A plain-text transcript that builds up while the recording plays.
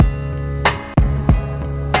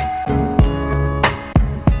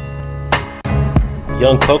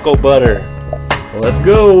Young Cocoa Butter. Let's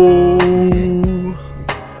go.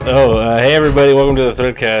 Hey everybody, welcome to the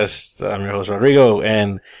Threadcast. I'm your host Rodrigo,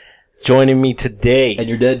 and joining me today. And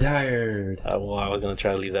you're dead tired. Well, I was gonna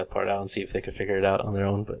try to leave that part out and see if they could figure it out on their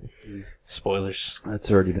own, but spoilers.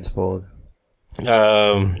 That's already been spoiled.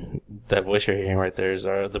 That voice you're hearing right there is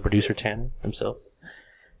the producer Tanner himself,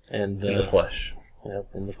 and In the flesh. Yep,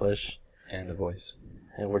 in the flesh, And the voice.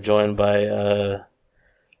 and we're joined by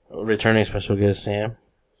returning special guest Sam.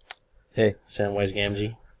 Hey. Samwise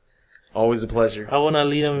Gamgee. Always a pleasure. I will not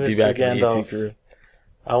leave him, Be Mr. back in the Gandalf. career.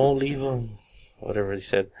 I won't leave him. Whatever he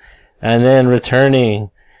said. And then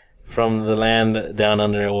returning from the land down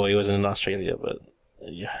under, well, he wasn't in Australia, but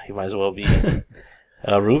yeah, he might as well be.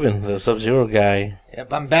 Ruben, the Sub-Zero guy.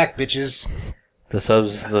 Yep, I'm back, bitches.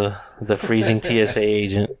 The freezing TSA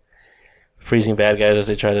agent. Freezing bad guys as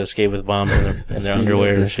they try to escape with bombs in their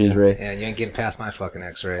underwear. This freeze ray. Yeah, you ain't getting past my fucking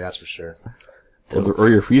X-ray, that's for sure. Or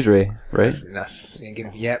your freeze ray, right? No, you ain't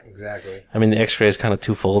getting, yep, exactly. I mean, the X-ray is kind of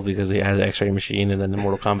twofold because he has an X-ray machine, and then in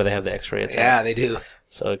Mortal Kombat they have the X-ray attack. Yeah, they do.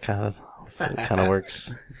 So it kind of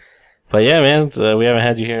works. But yeah, man, we haven't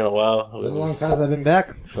had you here in a while. It's been a long time since I've been back.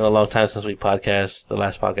 It's been a long time since we podcast. The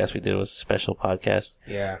last podcast we did was a special podcast.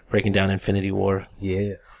 Yeah. Breaking down Infinity War.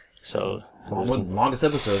 Yeah. So Longest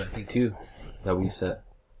episode, I think, too, that we set.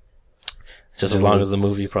 Just as long as the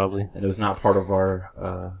movie, probably. And it was not part of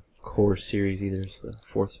our core series either. It's the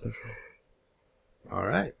fourth special. All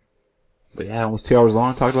right. But yeah, almost 2 hours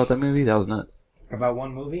long. Talked about that movie. That was nuts. About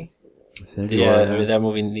one movie? Infinity Yeah, War, I mean, that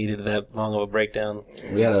movie needed that long of a breakdown.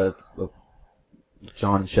 We had a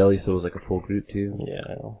John and Shelley, so it was like a full group too. Yeah,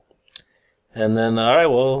 I know. And then, all right,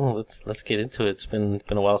 well, let's get into it. It's been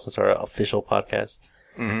a while since our official podcast.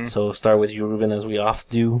 Mm-hmm. So we'll start with you, Ruben, as we oft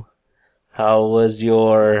do. How was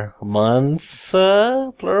your months,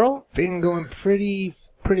 plural? Been going pretty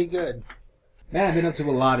good. Man, I've been up to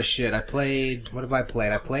a lot of shit. What have I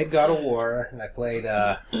played? I played God of War, and I played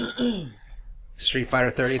Street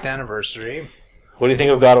Fighter 30th Anniversary. What do you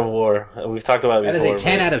think of God of War? We've talked about it That before. is a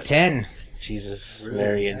 10 out of 10. Jesus,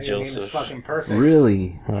 Mary, and That game is Joseph. fucking perfect.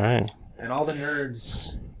 Really? All right. And all the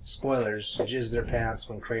nerds, spoilers, jizzed their pants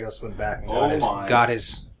when Kratos went back and Oh got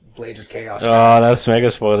his Blades of Chaos. Oh, that's mega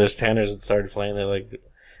spoilers. Tanner's started playing it like,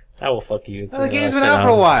 I will fuck you. Well, the game's been out for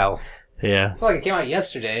a while. Yeah. I feel like it came out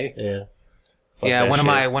yesterday. Yeah. Fuck Yeah, that one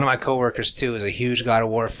shit. of my coworkers too is a huge God of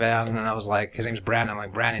War fan, and I was like, his name's Brandon. I'm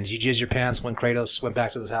like, Brandon, did you jizz your pants when Kratos went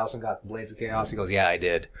back to his house and got Blades of Chaos? He goes, yeah, I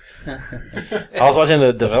did. I was watching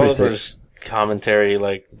the developers commentary,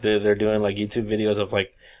 like they're doing like YouTube videos of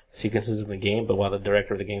like sequences in the game, but while the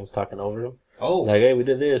director of the game is talking over them. Oh, Like, hey, we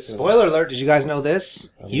did this. spoiler alert! Did you guys know this?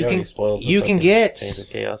 You can Chains of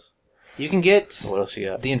Chaos. What else you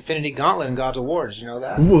got? the Infinity Gauntlet in Gods of War. Did you know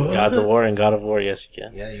that? Gods of War and God of War. Yes, you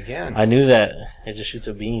can. Yeah, you can. I knew that. It just shoots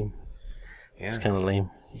a beam. Yeah, It's kind of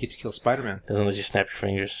lame. you get to kill Spider-Man. Doesn't let you snap your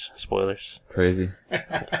fingers. Spoilers. Crazy.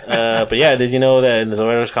 But yeah, did you know that in the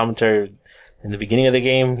director's commentary, in the beginning of the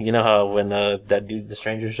game, you know how when that dude, the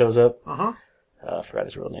stranger, shows up? Uh-huh. I forgot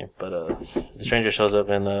his real name, but the stranger shows up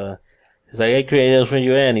and he's like, "Hey, Kratos, where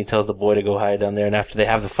you at?" And he tells the boy to go hide down there. And after they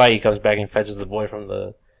have the fight, he comes back and fetches the boy from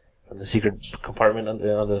the secret compartment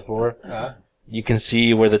under the floor. Uh-huh. You can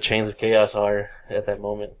see where the chains of chaos are at that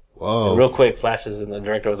moment. Whoa! And real quick, flashes, and the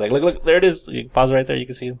director was like, "Look, there it is." You pause right there, you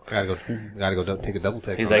can see him. Gotta go take a double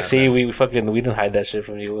take. He's on like, that, "See, man. we didn't hide that shit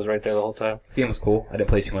from you. It was right there the whole time." The game was cool. I didn't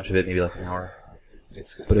play too much of it, maybe like an hour.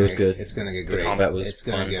 But it was good. It's gonna get The great. combat was It's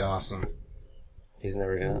gonna fun. get awesome. He's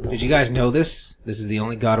never gonna. Did you guys know this? This is the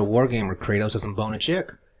only God of War game where Kratos doesn't bone a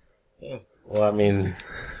chick. Well, I mean,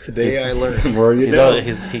 Today I learned more. You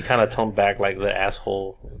he kind of toned back like the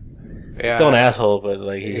asshole. Yeah. He's still an asshole, but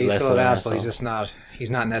like he's less still of an an asshole. asshole. He's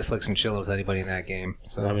not Netflix and chill with anybody in that game.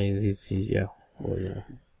 So I mean, he's yeah. Well, yeah.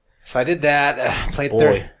 So I did that. Played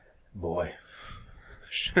Boy.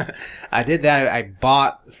 I did that. I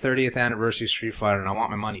bought 30th Anniversary Street Fighter, and I want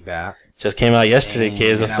my money back. Just came out yesterday,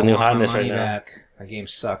 kids. That's And the new I want my hotness right money now. back. That game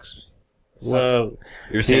sucks. Well,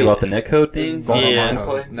 You were saying about the netcode thing? yeah,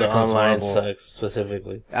 Netcode's the online horrible. sucks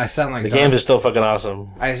specifically. I sound like The Dark- games are still fucking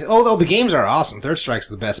awesome. the games are awesome. Third Strike's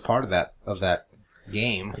the best part of that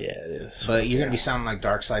game. Yeah, it is. But you're gonna be sounding like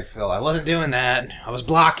Darkseid Phil. I wasn't doing that. I was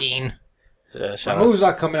blocking. My Shout move's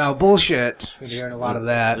outs, not coming out. Bullshit. You're hearing a lot of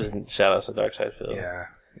that. shout outs to Darkseid Phil. Yeah.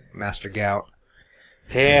 Master Gout.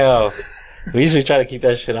 Damn. We usually try to keep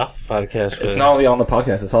that shit off the podcast. It's but not only on the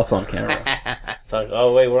podcast, it's also on camera. it's like,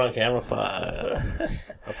 oh wait, we're on camera.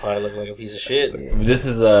 I probably look like a piece of shit. This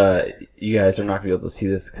is, you guys are not going to be able to see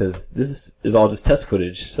this because this is all just test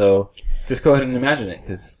footage. So Just go ahead and imagine it,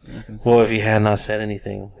 because... Well, if you had not said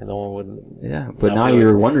anything, no one would... Yeah, but now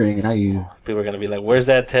you're wondering, and now you... People are going to be like, where's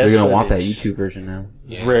that test? They're going to want that YouTube version now.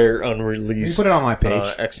 Yeah. Rare, unreleased... You put it on my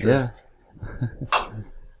page. Extras.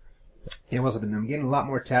 Yeah, what's up? I'm getting a lot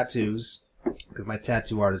more tattoos, because my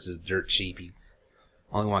tattoo artist is dirt cheap. He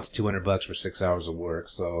only wants $200 for 6 hours of work,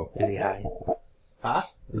 so... Is he high? Huh?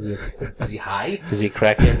 Is he high? Is he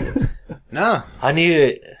cracking? No. I need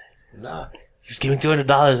it. No. Just give me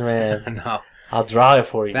 $200, man. No. I'll draw it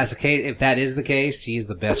for you. That's the case. If that is the case, he's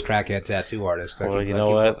the best crackhead tattoo artist. Well, you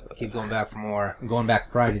know what? Keep going back for more. I'm going back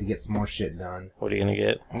Friday to get some more shit done. What are you gonna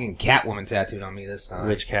get? I'm getting Catwoman tattooed on me this time.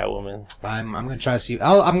 Which Catwoman? I'm gonna try to see.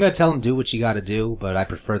 I'm gonna tell him do what you got to do, but I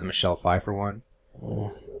prefer the Michelle Pfeiffer one.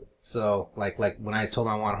 Mm. So like when I told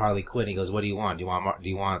him I want Harley Quinn, he goes, "What do you want? Do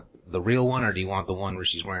you want the real one, or do you want the one where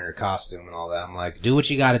she's wearing her costume and all that?" I'm like, "Do what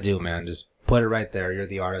you got to do, man. Just put it right there. You're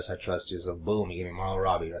the artist. I trust you." So boom, you give me Marlo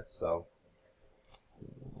Robbie. So.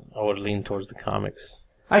 I would lean towards the comics.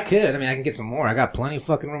 I could. I mean, I can get some more. I got plenty of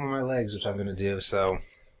fucking room on my legs, which I'm going to do. So,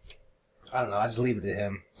 I don't know. I just leave it to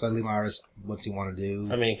him. So I leave my artist what's he want to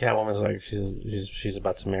do. I mean, Catwoman's like she's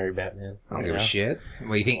about to marry Batman. I don't give a shit.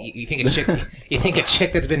 Well, you think a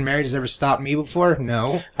chick that's been married has ever stopped me before?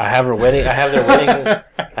 No. I have her wedding. I have their wedding.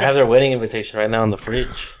 I have their wedding invitation right now in the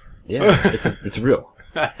fridge. Yeah, it's real.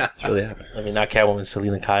 It's really happening. I mean, not Catwoman,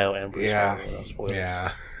 Selena Kyle, and Bruce.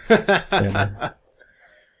 Yeah.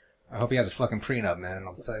 I hope he has a fucking prenup, man.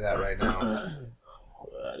 I'll tell you that right now.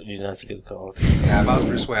 That's a good call. Yeah, if I was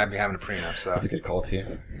Bruce Wayne, I'd be having a prenup. So That's a good call too.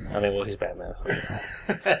 I mean, well, he's Batman.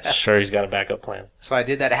 So sure, he's got a backup plan. So I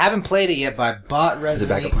did that. I haven't played it yet, but I bought There's a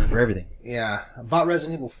Resident backup plan for everything. Yeah, I bought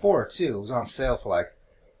Resident Evil 4 too. It was on sale for like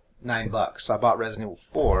 $9. So I bought Resident Evil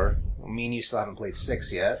 4. Well, me and you still haven't played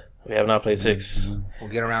 6 yet. We have not played 6. We'll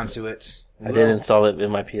get around to it. I did install it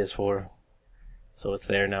in my PS4, so it's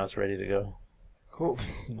there now. It's ready to go. Cool.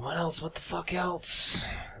 What else? What the fuck else?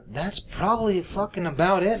 That's probably fucking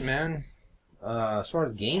about it, man. As far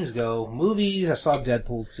as games go, movies, I saw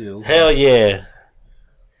Deadpool 2. Hell yeah.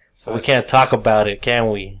 So We can't talk about it,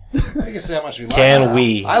 can we? I can say how much we liked it. Can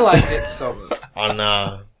we? I liked it, so... I'm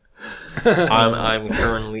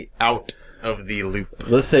currently out of the loop.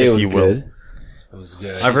 Let's say it was good. It was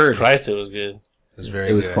good. I've heard. Christ, it was good. It was very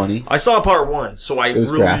It was good. funny. I saw part 1, so I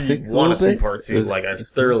was really graphic a want to little see bit. part 2. I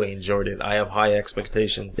thoroughly enjoyed it. I have high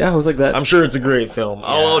expectations. Yeah, it was like that. I'm sure it's a great film.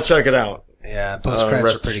 I'll check it out. Yeah, post credits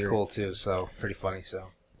rest are pretty assured. cool too, so pretty funny. So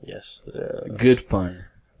Yes. Good fun.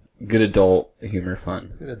 Good adult humor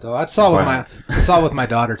fun. good adult. I saw it with my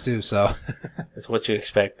daughter too. So It's what you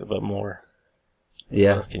expect, but more. Yeah.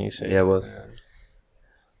 What else can you say? Yeah, it was.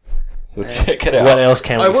 So check it out. What else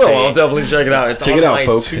can we I will. say? I'll definitely check it out. It's Check on it out, my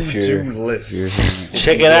folks, if to-do you're- list.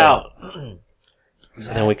 Check it out.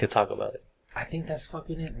 So then we could talk about it. I think that's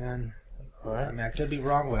fucking it, man. All I right. mean, I could be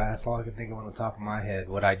wrong, but that's all I can think of on the top of my head.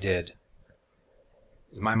 What I did.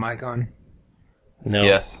 Is my mic on? No.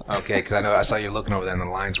 Yes. Okay, because I saw you looking over there, and the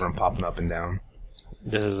lines weren't popping up and down.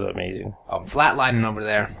 This is amazing. I'm flatlining over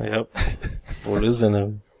there. Yep. We're losing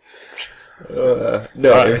them. No,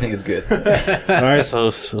 everything is good. All right. So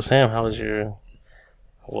Sam, how was your?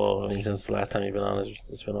 Well, I mean, since the last time you've been on,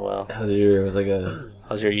 it's been a while. How's your year? It was like a...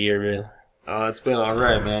 How's your year been? It's been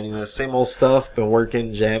alright, man. You know, same old stuff. Been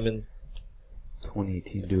working, jamming.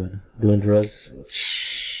 2018 doing. Doing drugs.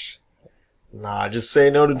 Nah, just say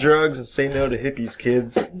no to drugs and say no to hippies,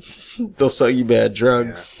 kids. They'll sell you bad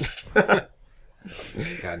drugs. God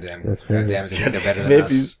damn it. That's God fair. damn it. They think they're better than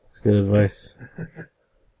us. Hippies. That's good advice.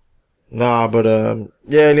 Nah, but,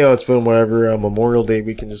 yeah, you know, it's been whatever. Memorial Day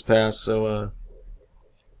weekend just passed, so,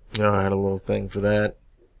 you know, I had a little thing for that.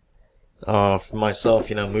 For myself,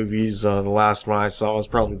 you know, movies, the last one I saw was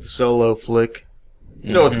probably the Solo flick.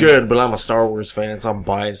 You know, it's good, but I'm a Star Wars fan, so I'm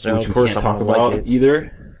biased now. Which Of we course, can't I'm talk gonna about like it.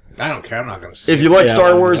 either. I don't care. I'm not going to see If you like Yeah,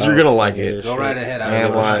 Star Wars, I'm you're gonna out. like it. Go right ahead. I And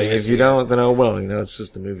don't like, wanna if see you it. don't, then oh well, you know, it's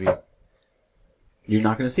just a movie. You're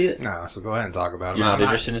not going to see it? No, so go ahead and talk about it. You're I'm not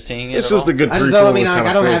interested in seeing it It's at just all? a good I just prequel. don't. I mean, that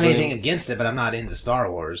I don't kinda have fills in. anything against it, but I'm not into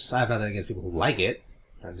Star Wars. I have nothing against people who like it.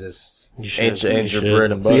 I just You Ain't your should.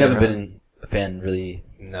 bread and So butter. you haven't huh? been a fan really...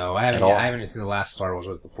 no. I haven't. At all? I haven't even seen the last Star Wars.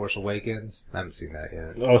 Was it The Force Awakens? I haven't seen that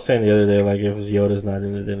yet. I was saying the other day, like, if Yoda's not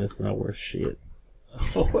in it, then it's not worth shit.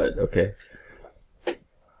 What? Okay.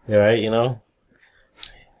 Yeah, right? You know?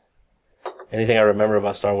 Anything I remember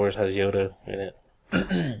about Star Wars has Yoda in it.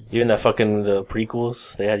 Even the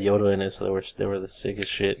prequels, they had Yoda in it, so they were the sickest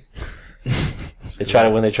shit.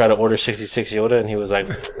 When they tried to order 66 Yoda, and he was like,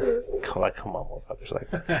 come on, motherfuckers. Like,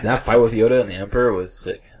 That fight with Yoda and the Emperor was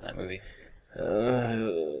sick, that movie.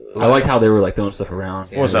 I liked how they were like throwing stuff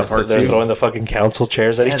around. What was that part They're two? throwing the fucking council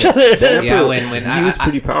chairs at each other. Yeah, when He was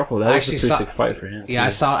pretty powerful. That I was a actually pretty saw- sick fight for him. Yeah,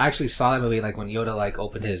 too. I actually saw that movie, like when Yoda like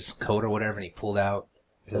opened his coat or whatever, and he pulled out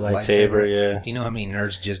his Lightsaber, yeah. Do you know how many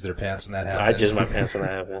nerds jizz their pants when that happened? I jizz my pants when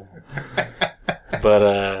that happened.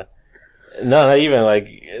 But no, not even like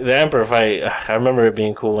the Emperor fight. I remember it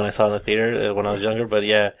being cool when I saw it in the theater when I was younger. But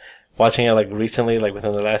yeah, watching it like recently, like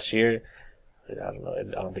within the last year, I don't know.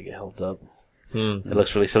 I don't think it holds up. It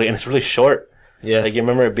looks really silly, and it's really short. Yeah. Like you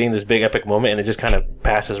remember it being this big epic moment, and it just kind of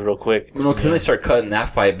passes real quick. No, because then they start cutting that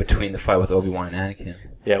fight between the fight with Obi-Wan and Anakin.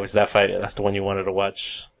 Yeah, which that fight, that's the one you wanted to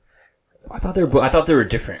watch. I thought they were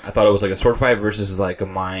different. I thought it was like a sword fight versus like a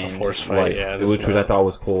mind force fight, like, yeah, which I thought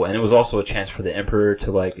was cool, and it was also a chance for the Emperor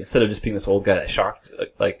to like instead of just being this old guy that shocked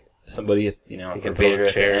like somebody, you know, You can Vader throw at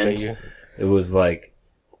the chairs end. at you. It was like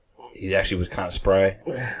he actually was kind of spry.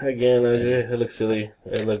 Again, it looked silly.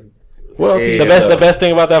 It looked. Well, Hey, The best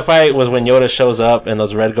thing about that fight was when Yoda shows up and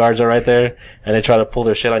those red guards are right there, and they try to pull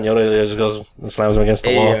their shit on Yoda. He just goes and slams him against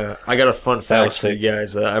the wall. Hey, I got a fun was fact for sick. you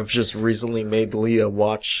guys. I've just recently made Leah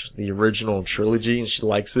watch the original trilogy, and she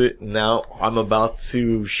likes it. Now I'm about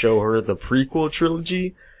to show her the prequel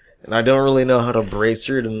trilogy, and I don't really know how to brace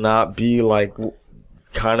her to not be like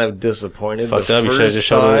kind of disappointed. Fucked The up. You should have first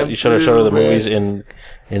showed her. time You should have showed her the through, movies man,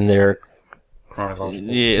 in their chronological.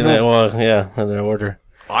 in their order.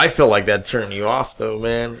 I feel like that turned you off, though,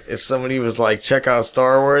 man. If somebody was like, "Check out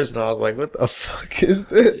Star Wars," and I was like, "What the fuck is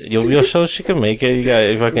this?" You'll show she can make it. You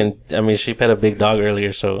got fucking. I mean, she pet a big dog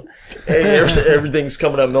earlier, so Hey, everything's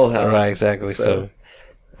coming up Millhouse. right, exactly. So,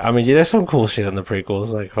 I mean, yeah, there's some cool shit in the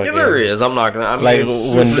prequels, like yeah, fucking, there is. I'm not gonna. I mean, like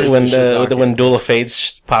it's when super when shit talking. when Duel of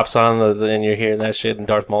Fates pops on, and you're hearing that shit, and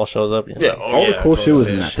Darth Maul shows up. Yeah, All the cool shit was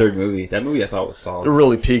in that third movie. That movie I thought was It solid,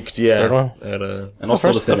 really peaked, yeah. Third one? and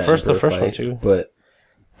also first- the the first Emperor one fight, too. But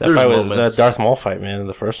That There's fight with moments. the Darth Maul fight, man.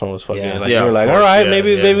 The first one was fucking Yeah. like Yeah, you were of like, course, all right, yeah,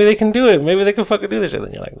 maybe yeah. they can do it. Maybe they can fucking do this shit.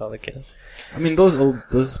 Then you're like, no, they can't. I mean, those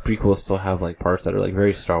prequels still have like parts that are like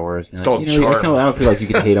very Star Wars. You know, called you know, charm. I don't feel like you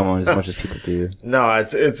can hate them as much as people do. No,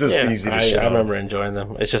 it's just Yeah, easy to I shit on. remember enjoying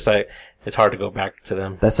them. It's just like it's hard to go back to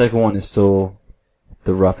them. That second one is still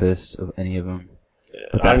the roughest of any of them.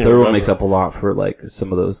 But I that don't even third one remember. makes up a lot for like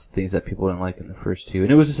some of those things that people didn't like in the first two.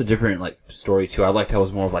 And it was just a different like story too. I liked how it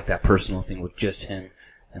was more of like that personal thing with just him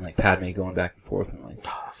and like Padme going back and forth and like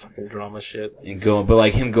Fucking drama shit. and going, but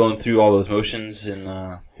like him going through all those motions and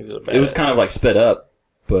it was kind of like sped up,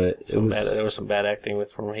 but there was some bad acting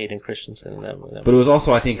from Hayden Christensen in that movie. but it was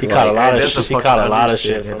also I think He like, caught a lot of that's a shit. He fucking caught a lot of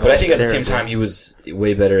shit. understatement. From but I think at the There, same yeah. time he was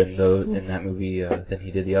way better in that movie than he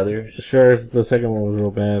did the others. Sure, the second one was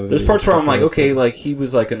real bad. There's parts where I'm like, okay, like he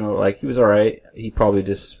was like he was alright. He probably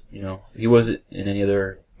just he wasn't in any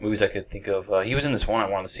other movies I could think of. He was in this one I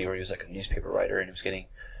wanted to see where he was like a newspaper writer and he was getting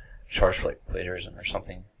charged for like plagiarism or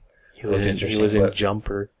something. He was interesting, in but-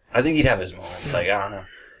 Jumper. I think he'd have his moments. Like I don't know.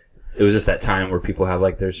 It was just that time where people have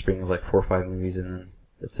like their spring of like 4 or 5 movies and then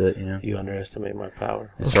that's it. You underestimate my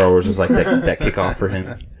power. And Star Wars was like that kickoff for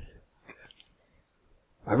him.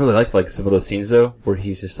 I really liked like some of those scenes though, where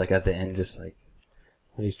he's just like at the end, just like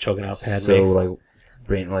When he's choking out Padme. so like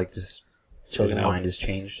brain like just his choking out, mind is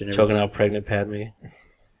changed and choking everything. out pregnant Padme.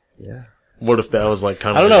 Yeah. What if that was like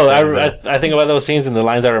kind I of? don't know. I think about those scenes and the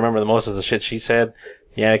lines I remember the most is the shit she said.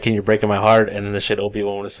 Yeah, can you breaking my heart? And then the shit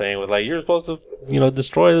Obi-Wan was saying was like, you're supposed to,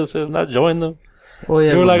 destroy this and not join them. Well,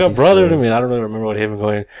 yeah. You were like a he brother to says. me. I don't really remember what him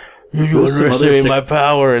going, you There's some other underestimate sick- my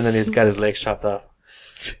power. And then he's got his legs chopped off.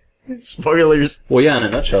 Spoilers, Well, yeah, in a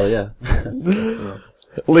nutshell, yeah.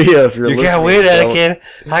 Leah. If you're You listening, can't win, don't- Anakin.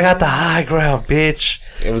 I got the high ground, bitch.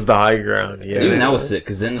 It was the high ground. Yeah, Even that was sick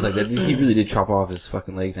because then it's like that. He really did chop off his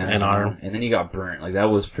fucking legs and And arm. and then he got burnt. Like that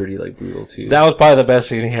was pretty like brutal too. That was probably the best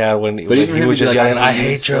scene he had when but even he him was to be just like, yelling, I you," hate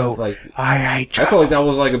and stuff, you. Like I hate you. I felt like that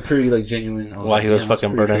was like a pretty like genuine. While he was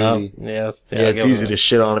fucking burning up. Yeah, it's easy to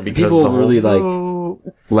shit on it because People the whole, really like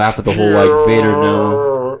laugh at the whole like Vader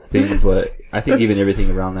no thing, but I think even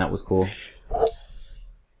everything around that was cool.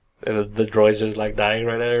 And the droid's just like dying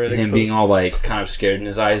right there. And him being all like kind of scared in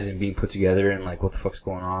his eyes and being put together and like what the fuck's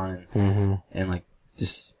going on and like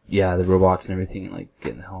just the robots and everything and like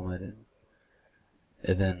getting the helmet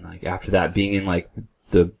and then like after that being in like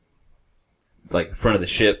the like front of the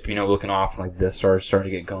ship, looking off and like the stars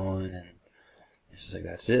starting to get going and it's just like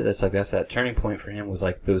that's it. That's that turning point for him was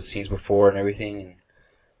like those scenes before and everything and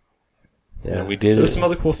Yeah, we did. There's some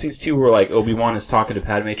other cool scenes too where like Obi-Wan is talking to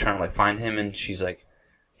Padme trying to like find him and he's like,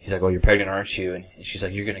 oh, you're pregnant, aren't you? And she's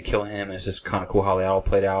like, you're going to kill him. And it's just kind of cool how that all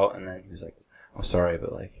played out. And then he was like, I'm sorry,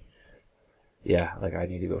 but like, yeah, like I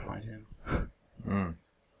need to go find him.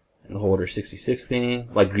 And the whole Order 66 thing.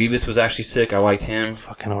 Like, Grievous was actually sick. I liked him.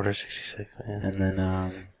 Fucking Order 66, man. And then,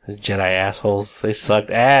 Those Jedi assholes. They sucked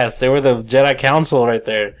ass. They were the Jedi Council right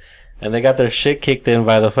there. And they got their shit kicked in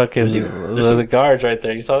by the fucking the guards right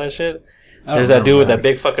there. You saw that shit? There's that dude with that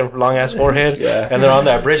big fucking long ass forehead. Yeah. And they're on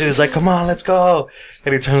that bridge and he's like, come on, let's go.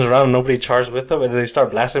 And he turns around and nobody charged with him. And then they start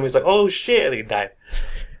blasting him. He's like, oh shit. And he died.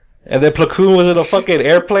 And then Plo Koon was in a fucking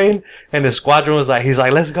airplane. And the squadron was like, he's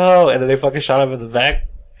like, let's go. And then they fucking shot him in the back.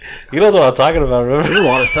 You know what I'm talking about, remember? there's a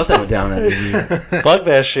lot of stuff that went down in that movie. Fuck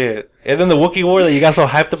that shit. And then the Wookiee War that you got so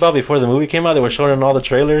hyped about before the movie came out, they were showing in all the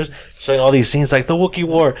trailers, showing all these scenes like the Wookiee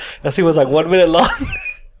War. That scene was like 1 minute long.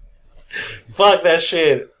 Fuck that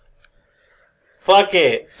shit. Fuck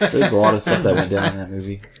it. There's a lot of stuff that went down in that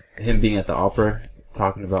movie. Him being at the opera,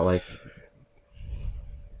 talking about like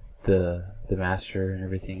the master and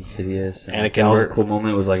everything, Sidious. And Anakin that was a cool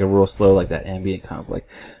moment. It was like a real slow, like that ambient kind of like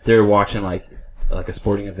they were watching like a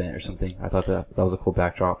sporting event or something. I thought that was a cool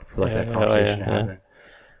backdrop for like that conversation to happen.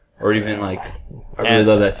 Or even like I really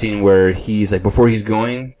love that scene where he's like before he's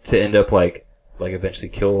going to end up like eventually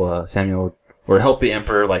kill Samuel or help the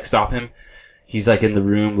Emperor like stop him. He's like in the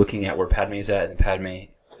room looking at where Padme's at, and Padme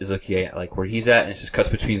is looking at like where he's at, and it just cuts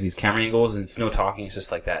between these camera angles, and it's no talking. It's just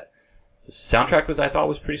like that. The soundtrack I thought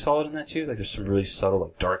was pretty solid in that too. Like there's some really subtle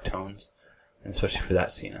like dark tones. And especially for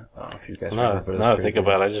that scene. I don't know if you guys remember. But now I think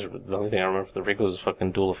about it, the only thing I remember from the prequels is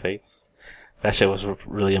fucking Duel of Fates. That shit was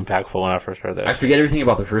really impactful when I first heard that. I forget everything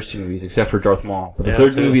about the first two movies except for Darth Maul. But the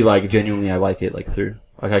third movie, like, genuinely, I like it, like, through.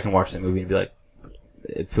 Like, I can watch that movie and be like,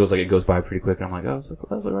 it feels like it goes by pretty quick. And I'm like, oh,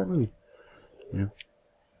 that was the right movie. You know?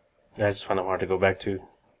 I just find it hard to go back to.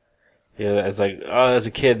 Yeah, it's like, oh, as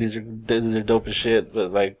a kid, these are dope as shit.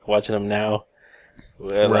 But, like, watching them now,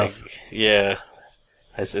 rough. Like, yeah,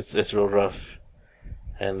 it's real rough.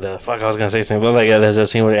 And, fuck, I was gonna say something, but, like, there's that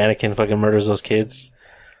scene where Anakin fucking murders those kids.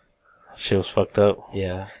 That shit was fucked up.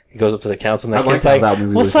 Yeah. He goes up to the council and that kid's like,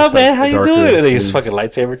 what's up, man? How you doing? And his fucking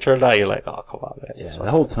lightsaber turned out. You're like, oh, come on, man. Yeah,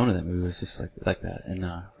 the whole tone of that movie was just like that. And,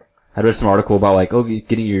 I read some article about, like,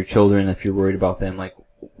 getting your children, if you're worried about them, like,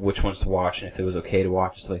 which ones to watch and if it was okay to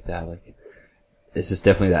watch, stuff like that. Like, it's just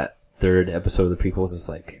definitely that third episode of the prequels is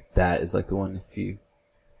like, that is like the one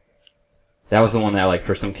that was the one that, like,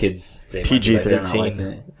 for some kids, they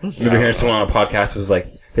PG-13. Remember hearing someone on a podcast was like,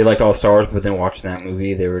 they liked all Star Wars, but then watching that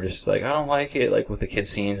movie, they were just like, I don't like it, like, with the kid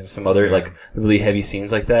scenes and some other, like, really heavy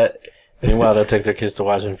scenes like that. Meanwhile, they'll take their kids to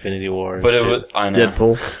watch Infinity War. But it was, I know.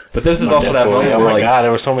 Deadpool. But this is also that moment oh where, my like, god,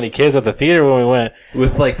 there were so many kids at the theater when we went.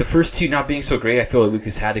 With, like, the first two not being so great, I feel like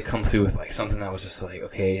Lucas had to come through with, like, something that was just like,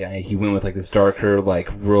 okay, and he went with, like, this darker, like,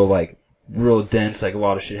 real dense, like, a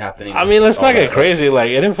lot of shit happening. I mean, let's not get crazy. Like,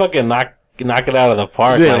 it didn't fucking knock it out of the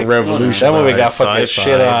park. Like, that movie got fucking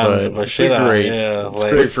shit on. But shit on. Great. Yeah, it's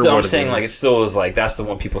like, great still, I'm saying, like, it still is, like, that's the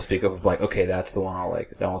one people speak of, like, okay, that's the one I'll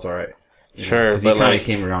like. That one's alright. Sure, because he kind of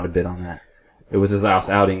came around a bit on that. It was his last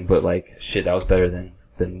outing, but, like, shit, that was better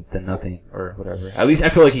than nothing, or whatever. At least, I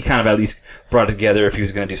feel like he kind of at least brought it together if he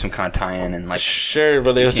was going to do some kind of tie-in, and, like... Sure,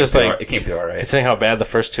 but it was just like... It came through alright. It's saying how bad the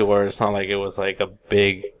first two were. It's not like it was, like, a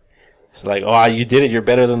big... It's like, oh, you did it, you're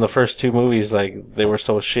better than the first two movies. Like, they were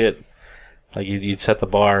so shit. Like, you'd set the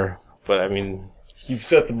bar, but, I mean... You've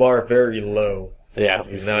set the bar very low. Yeah,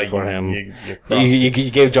 now for him. You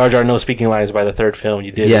gave Jar Jar no speaking lines by the third film.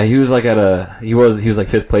 You did. Yeah, he was like he was like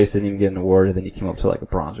 5th place, didn't even get an award, and then he came up to like a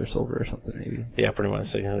bronze or silver or something, maybe. Yeah, pretty much.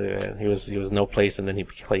 So, yeah, he was no place, and then he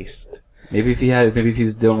placed. Maybe if he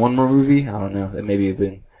was doing one more movie, I don't know. That maybe it'd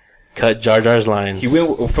been cut Jar Jar's lines. He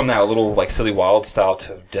went from that little like silly wild style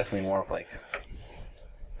to definitely more of like.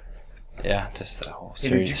 Yeah, just that whole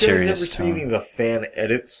serious. Did you guys ever see any of the fan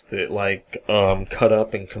edits that like cut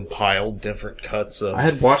up and compiled different cuts of? I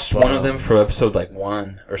had watched one of them for episode like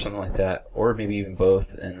 1 or something like that, or maybe even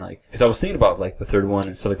both, and like because I was thinking about like the third one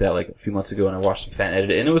and stuff like that like a few months ago, and I watched some fan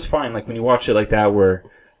edit, and it was fine. Like when you watch it like that, where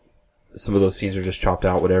some of those scenes are just chopped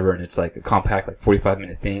out, whatever, and it's like a compact like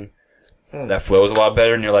 45-minute thing. That flows a lot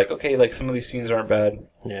better, and you're like, okay, like some of these scenes aren't bad.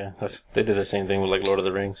 Yeah, they did the same thing with like Lord of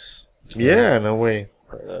the Rings. Yeah, no way.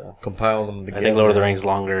 Compile them together. I think Lord of the Rings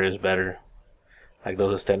longer is better. Like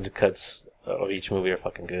those extended cuts of each movie are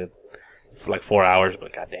fucking good. For like 4 hours,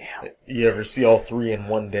 but goddamn. You ever see all 3 in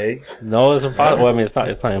one day? No, it's impossible. Well, I mean, it's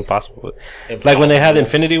not impossible. But like when they had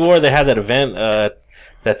Infinity War, they had that event,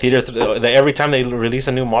 that theater. That every time they release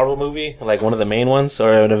a new Marvel movie, like one of the main ones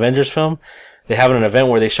or an Avengers film, they have an event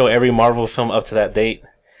where they show every Marvel film up to that date.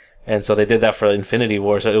 And so they did that for Infinity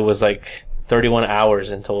War. So it was like 31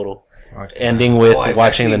 hours in total. Ending with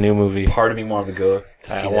watching the new movie. Part of me wanted to go to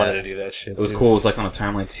see I wanted to do that shit. It was cool. It was like on a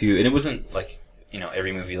timeline too, and it wasn't like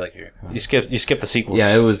every movie like you skip the sequels.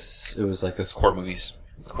 Yeah, it was like those core movies.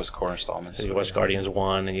 Of course, core installments. So you watch Guardians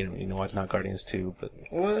 1 and you know what, not Guardians 2, but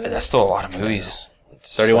That's still a lot of movies.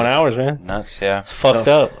 It's 31 hours, man. Nuts, yeah. It's fucked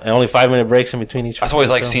up. And only 5-minute breaks in between each. I always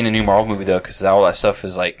like seeing a new Marvel movie though, because all that stuff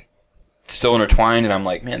is like still intertwined, and I'm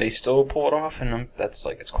like, man, they still pull it off, and that's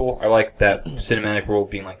like, it's cool. I like that cinematic world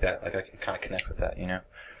being like that. Like I can kind of connect with that, you know.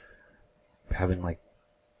 Having like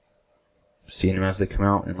seeing them as they come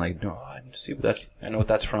out, and like, no, I see what that's. I know what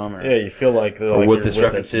that's from. Or, Yeah, you feel like or what this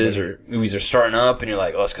reference is, or movies are starting up, and you're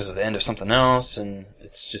like, oh, it's because of the end of something else, and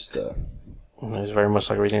it's just. It's very much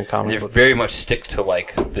like reading a comic book. They very much stick to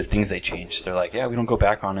like the things they changed. They're like, yeah, we don't go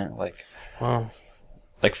back on it. Like,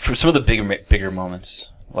 like for some of the bigger moments.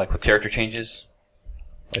 Like with character changes,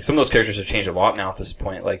 like some of those characters have changed a lot now at this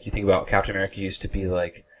point. Like you think about Captain America used to be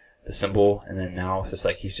like the symbol, and then now it's just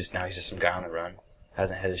like he's just some guy on the run,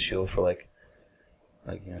 hasn't had his shield for like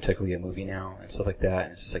technically a movie now and stuff like that.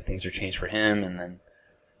 And it's just like things are changed for him, and then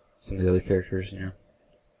some of the other characters,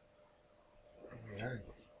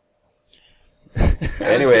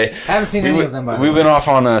 Anyway, I haven't seen any of them. We went off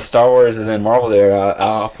on Star Wars and then Marvel there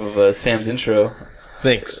off of Sam's intro.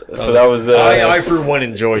 Thanks. So that was. I for one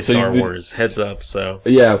enjoy Star Wars. Heads up. So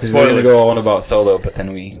yeah, we were gonna go on about Solo, but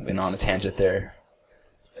then we went on a tangent there.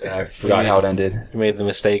 I forgot how it ended. You made the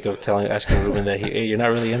mistake of asking Ruben that you're not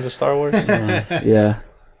really into Star Wars. Yeah.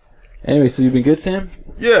 Anyway, so you've been good, Sam?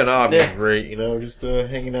 Yeah, no, I've been great. Just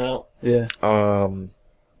hanging out. Yeah.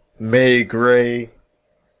 May Gray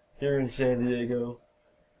here in San Diego.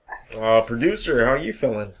 Producer, how are you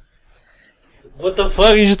feeling? What the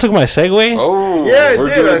fuck? You just took my segue? Oh, yeah,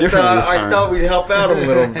 dude. I thought we'd help out a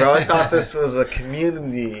little, bro. I thought this was a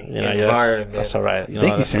community environment. That's all right.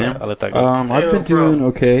 Thank you, Sam. I'll let that go. I've been doing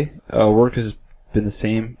okay. Work has been the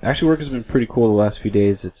same. Actually, work has been pretty cool the last few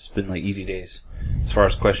days. It's been like easy days as far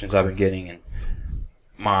as questions I've been getting and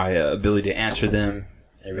my ability to answer them.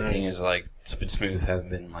 Everything is like, it's been smooth. I haven't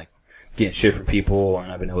been like getting shit from people,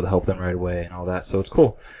 and I've been able to help them right away and all that. So it's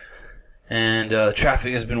cool. And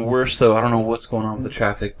traffic has been worse, though. I don't know what's going on with the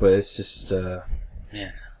traffic, but it's just,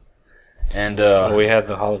 yeah. And we had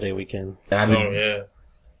the holiday weekend. Yeah.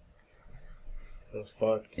 That's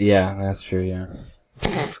fucked. Yeah, that's true, yeah.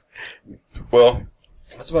 Well,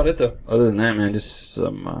 that's about it, though. Other than that, man, just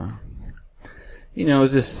some,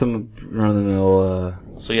 it's just some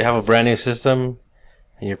run-of-the-mill, So you have a brand new system,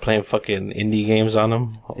 and you're playing fucking indie games on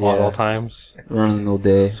them at all times. Run-of-the-mill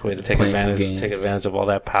day. It's a way to take advantage of all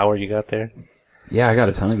that power you got there. Yeah, I got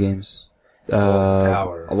a ton of games.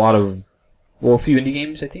 Power. A lot of, a few indie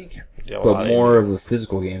games, I think. Yeah, but more of the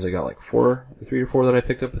physical games. I got like 3 or 4 that I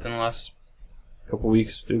picked up within the last couple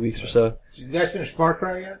weeks, 3 weeks or so. Did you guys finish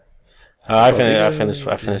Farcry yet? I finished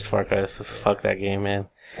Far Cry. Fuck that game, man.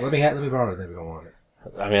 Let me borrow it if you don't want it.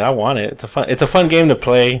 I mean, I want it. It's a fun game to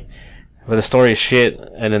play, but the story is shit,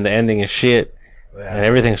 and then the ending is shit, and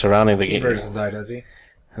everything surrounding the game. Cheeseburger doesn't die, does he?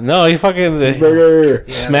 No, he fucking Cheeseburger.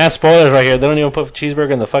 Smash spoilers right here. They don't even put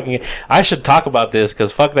Cheeseburger in the fucking game. I should talk about this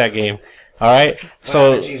because fuck that game. All right,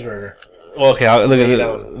 so Cheeseburger. Well, okay, look at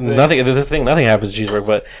this. Nothing happens to Cheeseburger,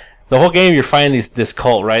 but the whole game you're fighting this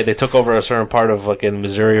cult, right? They took over a certain part of fucking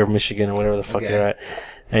Missouri or Michigan or whatever the fuck they're at.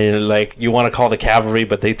 And you're like, you want to call the cavalry,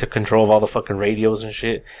 but they took control of all the fucking radios and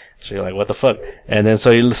shit. So you're like, what the fuck? And then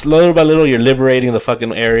so little by little, you're liberating the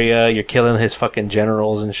fucking area. You're killing his fucking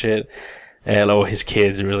generals and shit. And, his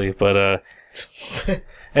kids, really. But,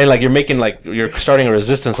 and like, you're starting a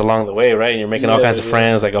resistance along the way, right? And you're making all kinds of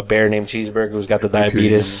friends, like a bear named Cheeseburger who's got the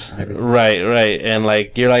diabetes. Right. And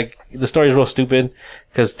like, you're like, the story's real stupid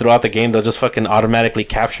because throughout the game, they'll just fucking automatically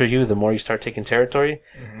capture you the more you start taking territory.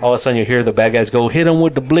 Mm-hmm. All of a sudden, you hear the bad guys go, hit him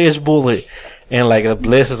with the bliss bullet. And like, the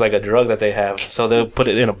bliss is like a drug that they have. So they'll put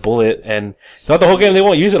it in a bullet. And throughout the whole game, they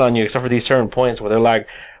won't use it on you except for these certain points where they're like,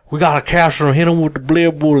 we gotta capture him, hit him with the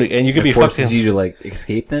bliss bullet. And you could be fucking. It forces you to like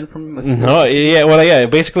escape then from a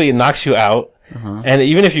basically it knocks you out. Uh-huh. And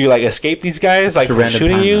even if you like escape these guys, like from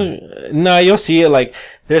shooting you, you'll see it like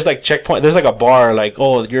there's like checkpoint. There's like a bar, like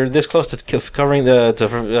you're this close to covering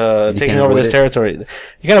taking over this territory.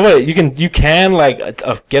 You can avoid it. You can like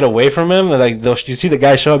get away from him. Like you see the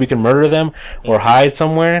guys show up, you can murder them or hide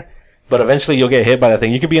somewhere. But eventually you'll get hit by that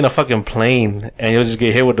thing. You could be in a fucking plane and you'll just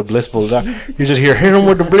get hit with the bliss bullet. You just hear, hit him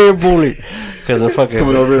with the bliss bullet. Because they're fucking... It's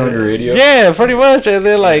coming over on your radio. Yeah, pretty much. And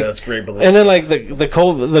then like... that's great ballistics. And then like the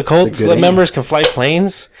Colts members can fly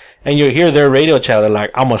planes and you hear their radio chat. They're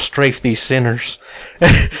like, I'm gonna strafe these sinners.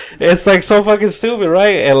 It's like so fucking stupid,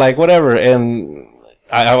 right? And like whatever. And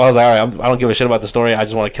I was like, alright, I don't give a shit about the story. I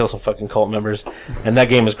just want to kill some fucking cult members. And that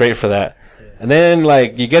game is great for that. And then,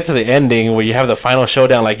 like, you get to the ending where you have the final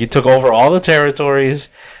showdown. Like, you took over all the territories.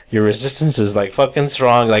 Your resistance is, like, fucking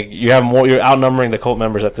strong. Like, you're outnumbering the cult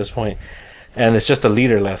members at this point. and it's just a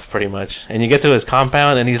leader left, pretty much. And you get to his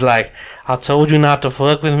compound, and he's like, "I told you not to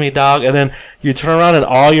fuck with me, dog." And then you turn around, and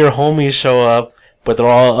all your homies show up, but they're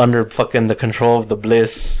all under fucking the control of the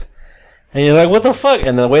Bliss. And you're like, what the fuck?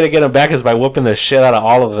 And the way to get them back is by whooping the shit out of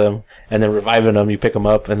all of them, and then reviving them. You pick them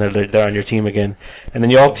up, and they're on your team again. And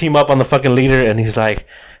then you all team up on the fucking leader, and he's like,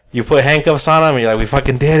 you put handcuffs on him, and you're like, we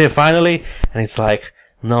fucking did it, finally. And he's like,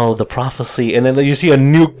 no, the prophecy. And then you see a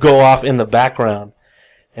nuke go off in the background.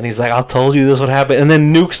 And he's like, I told you this would happen. And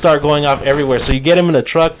then nukes start going off everywhere. So you get him in a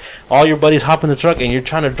truck, all your buddies hop in the truck, and you're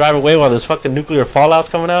trying to drive away while there's fucking nuclear fallout's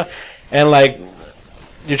coming out. And, like,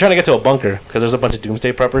 you're trying to get to a bunker, because there's a bunch of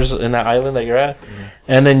doomsday preppers in that island that you're at. Mm-hmm.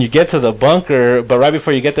 And then you get to the bunker, but right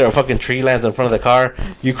before you get there, a fucking tree lands in front of the car.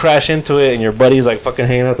 You crash into it, and your buddy's, like, fucking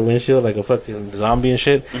hanging out the windshield like a fucking zombie and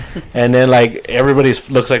shit. And then, like, everybody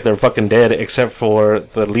looks like they're fucking dead except for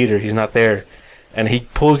the leader. He's not there. And he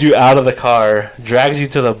pulls you out of the car, drags you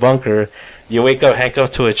to the bunker. You wake up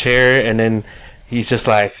handcuffed to a chair, and then he's just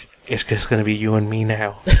like, it's just going to be you and me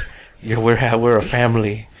now. We're a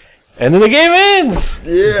family. And then the game ends!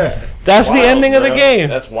 Yeah. That's wild, the ending of the game.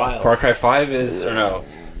 That's wild. Far Cry 5 is, or no?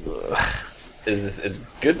 Is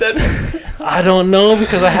good then? I don't know,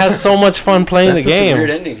 because I had so much fun playing the game. That's such a weird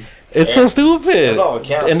ending. It's so stupid. That's all it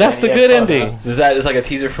counts, and that's the good ending. Is that just like a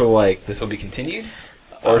teaser for, like, this will be continued?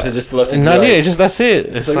 Or is it just left to be not like, yet. It's just that's it.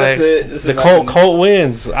 It's like that's it. Just the Colt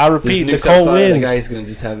wins. I repeat, the Colt wins. The guy's gonna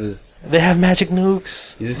just have his. They have magic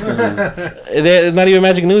nukes. He's just gonna. They're not even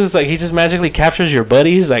magic nukes. Like he just magically captures your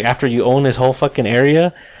buddies. Like after you own his whole fucking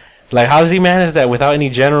area. Like how does he manage that without any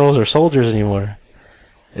generals or soldiers anymore?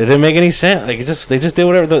 It didn't make any sense. Like they just did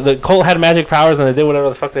whatever. The Colt had magic powers and they did whatever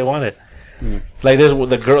the fuck they wanted. Like there's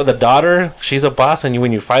the daughter. She's a boss, and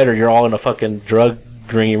when you fight her, you're all in a fucking drug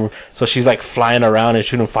dream, so she's like flying around and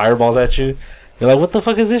shooting fireballs at you. You're like, what the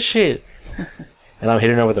fuck is this shit? And I'm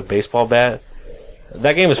hitting her with a baseball bat.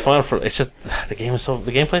 That game is fun for. It's just the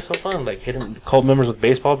gameplay's so fun. Like hitting cult members with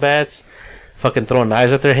baseball bats, fucking throwing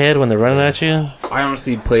knives at their head when they're running at you. I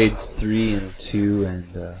honestly played 3 and 2,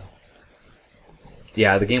 and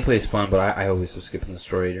yeah, the gameplay is fun, but I always was skipping the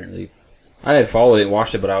story. I had followed it,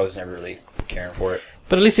 watched it, but I was never really caring for it.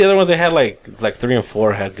 But at least the other ones they had like 3 and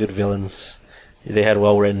 4 had good villains. They had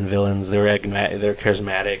well-written villains. They were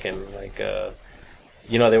charismatic, and like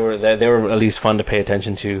they were at least fun to pay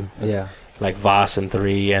attention to. Yeah, like Voss in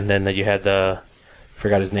 3, and then you had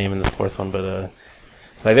forgot his name in the 4th one, but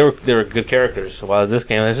like they were good characters. While this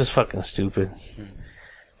game, it's just fucking stupid.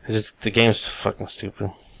 It's just the game's fucking stupid.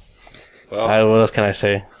 Well, what else can I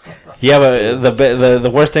say? Yeah, but the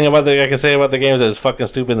worst thing I can say about the game is that it's fucking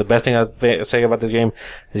stupid. The best thing I say about this game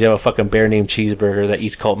is you have a fucking bear named Cheeseburger that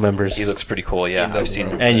eats cult members. He looks pretty cool, yeah. I've seen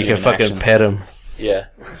him. And you can fucking pet him. Yeah.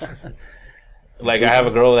 Like, I have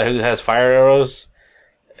a girl who has fire arrows,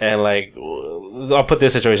 and like, I'll put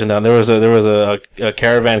this situation down. There was a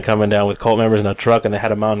caravan coming down with cult members in a truck, and they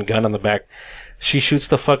had a mountain gun on the back. She shoots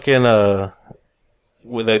the fucking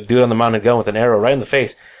with a dude on the mountain gun with an arrow right in the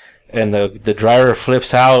face. And the driver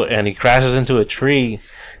flips out, and he crashes into a tree.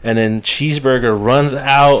 And then Cheeseburger runs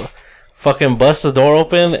out, fucking busts the door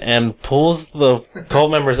open, and pulls the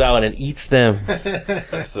cult members out and eats them.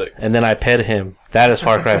 That's sick. And then I pet him. That is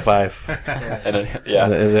Far Cry 5.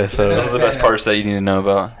 Yeah. So those are the best parts that you need to know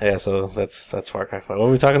about. Yeah, so that's Far Cry 5. What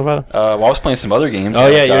were we talking about? Well, I was playing some other games. Oh,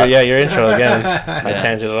 yeah, your intro again. I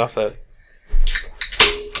tangented off that.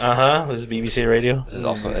 This is BBC Radio. This is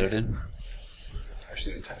also edited.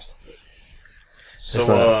 Actually, times.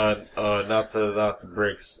 So, not to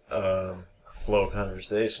break flow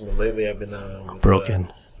conversation, but lately I've been with,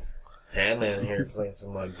 broken. Tan-Man here playing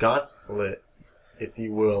some Gauntlet, if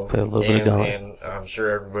you will. Play a little bit of Gauntlet. And I'm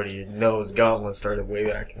sure everybody knows Gauntlet started way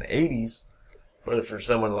back in the 80s. But for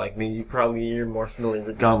someone like me, you're more familiar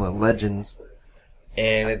with Gauntlet Legends.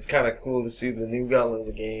 And it's kind of cool to see the new Gauntlet of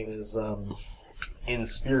the game is in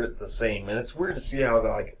spirit the same. And it's weird to see how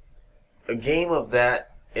like a game of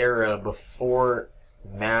that era before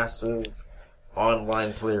massive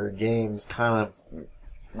online player games kind of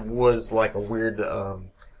was like a weird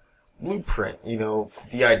blueprint,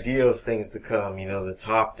 the idea of things to come, the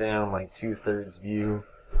top down, like 2/3 view,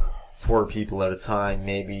 4 people at a time,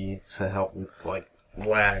 maybe to help with like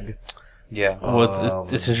lag. Yeah. Well,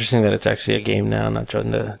 it's interesting that it's actually a game now, not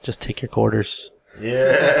trying to just take your quarters.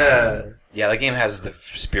 Yeah. Yeah, that game has the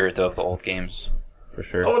spirit of the old games. For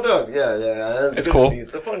sure. Oh, it does. Yeah. It's cool.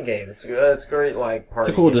 It's a fun game. It's great. Like party.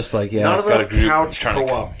 It's cool. Game. Just like not enough couch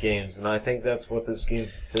co-op games, and I think that's what this game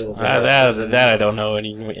fulfills. That I don't know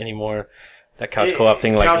anymore. that couch co-op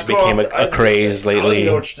thing Couch became co-op, a craze lately.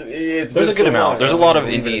 It's There's a good amount. There's a lot of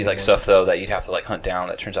indie indie stuff though that you'd have to hunt down.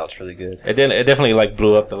 That turns out it's really good. It definitely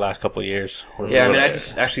blew up the last couple of years. Yeah, I mean, I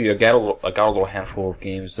got a little handful of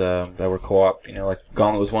games that were co-op.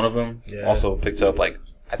 Gauntlet was one of them. Yeah. Also picked up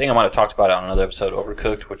I think I might have talked about it on another episode,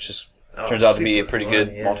 Overcooked, which turns out to be a pretty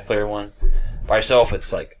good multiplayer one. By yourself,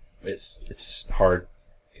 it's it's hard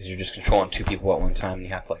because you're just controlling two people at one time and you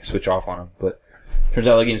have to switch off on them. But turns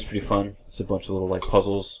out the game's pretty fun. It's a bunch of little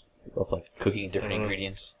puzzles of cooking different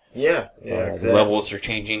ingredients. Yeah, exactly. The levels are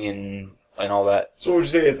changing and all that. So what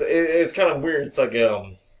would you say? It's kind of weird. It's like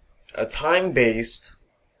a time based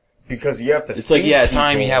because you have to. It's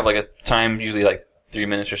time. You have a time usually 3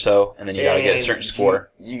 minutes or so, and then you gotta get a certain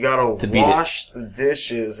score. You gotta wash the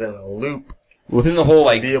dishes in a loop. Within the whole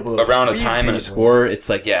around a time and a score, it's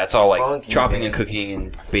it's all funky, chopping man. and cooking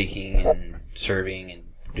and baking and serving and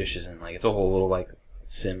dishes and it's a whole little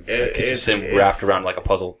sim, kitchen sim wrapped around a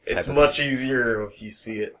puzzle. It's much easier if you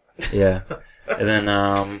see it. Yeah, and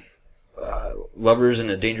then Lovers in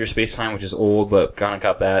a Dangerous Space Time, which is old, but kind of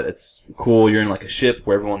got that. It's cool. You're in a ship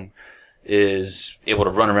where everyone is able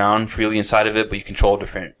to run around freely inside of it, but you control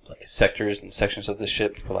different sectors and sections of the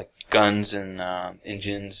ship for guns and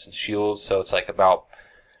engines and shields. So it's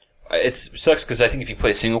it sucks because I think if you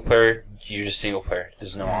play single player, you're just single player.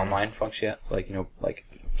 There's no online function yet,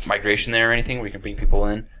 migration there or anything where you can bring people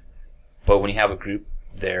in. But when you have a group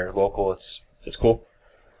there local, it's cool.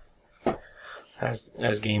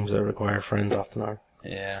 As games that require friends often are.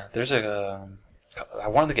 Yeah, there's I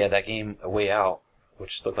wanted to get that game A Way Out,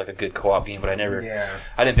 which looked like a good co-op game, but I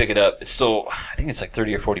didn't pick it up. It's still, I think it's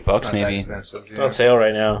 $30 or $40 maybe. It's It's on sale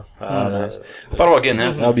right now. Nice. I thought about getting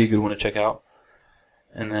that. That would be a good one to check out.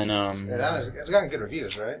 And then, it's gotten good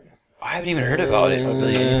reviews, right? I haven't even heard about it.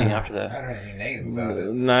 Really anything after I that. don't heard anything negative about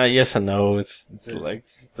it. Nah, yes and no. It's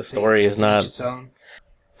the story is not. Its own.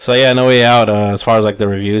 So yeah, No Way Out. As far as the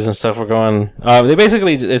reviews and stuff were going, they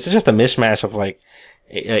basically it's just a mishmash of 80s,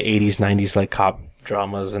 90s cop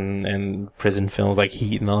dramas and prison films like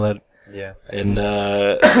Heat and all that. Yeah. And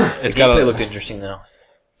It's got gameplay looked interesting though.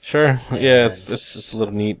 Sure. Yeah, it's a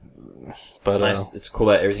little neat. But it's nice. It's cool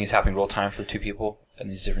that everything's happening real time for the two people in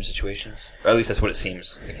these different situations. Or at least that's what it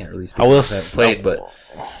seems. I can't really speak. But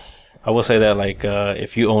I will say that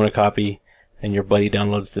if you own a copy and your buddy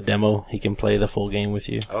downloads the demo, he can play the full game with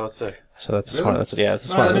you. Oh, that's sick. So that's smart. That's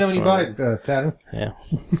smart. Let me know when you buy it, Tatum. Yeah.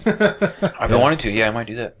 I've been wanting to. Yeah, I might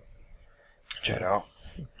do that. Check it out.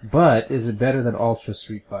 But is it better than Ultra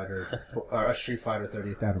Street Fighter or Street Fighter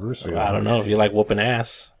 30th Anniversary? I don't know if you like whooping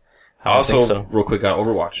ass. I also real quick got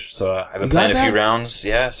Overwatch, so I've been playing a few rounds.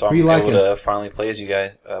 Yeah, so I'm able to finally play as you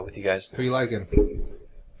guys with you guys. Who you liking?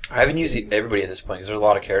 I haven't used everybody at this point because there's a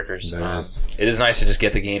lot of characters. It is nice to just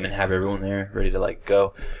get the game and have everyone there ready to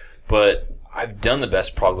go. But I've done the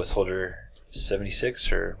best prog with Soldier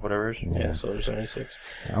 76 or whatever. Yeah, Soldier 76.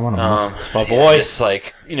 I want to. It's my boy. Just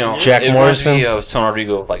Jack Morrison. I was telling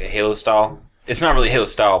Rodrigo of a Halo style. It's not really Halo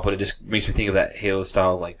style, but it just makes me think of that Halo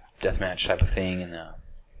style deathmatch type of thing, and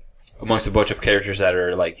amongst a bunch of characters that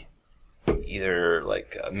are either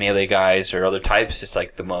melee guys or other types. It's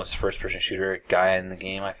the most first-person shooter guy in the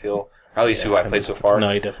game, I feel. Or at least who I played so far. No,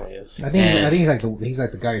 he definitely is. I think he's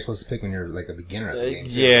the guy you're supposed to pick when you're a beginner at the game.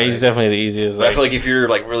 Yeah, right? He's definitely the easiest. But I feel if you're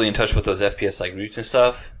really in touch with those FPS roots and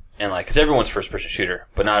stuff, and because everyone's first-person shooter,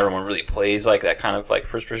 but not everyone really plays that kind of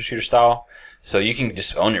first-person shooter style. So you can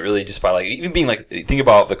just own it really just by even being think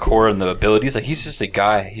about the core and the abilities. He's just a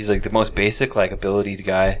guy. He's the most basic ability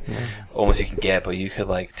guy almost you can get, but you could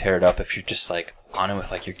tear it up if you're just on him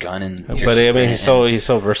with your gun and. But I mean, he's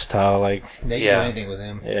so versatile. They can do anything with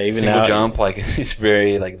him. Yeah, even single now, jump he's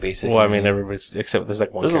very basic. Well, I mean, everybody's except there's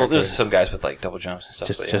one. There's some guys with double jumps and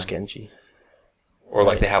stuff. Just Genji. Or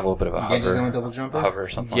they have a little bit of a hover or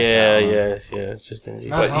something. Yeah, it's just Genji.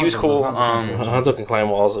 But he was cool. Hanzo can climb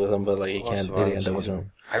walls with him, but he can't double jump.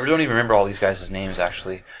 I don't even remember all these guys' names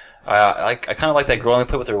actually. I kind of like that girl. I only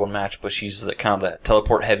played with her one match, but she's kind of that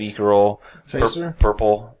teleport heavy girl. Tracer?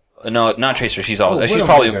 Purple. No, not Tracer. She's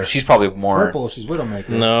probably more. Purple. She's Widowmaker.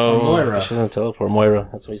 No, Moira. She doesn't teleport. Moira.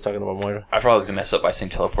 That's what he's talking about. Moira. I probably could mess up by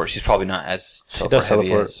saying teleport. She's probably not as she does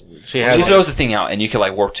teleport. She throws the thing out, and you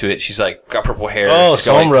can warp to it. She's got purple hair. Oh, she's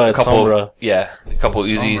got, Sombra. Sombra. Yeah, a couple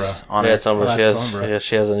Uzis on it. Sombra.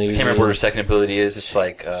 She has an Uzi. I can't remember what her second ability is. It's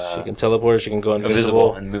she can teleport. She can go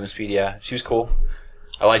invisible and movement speed. Yeah, she was cool.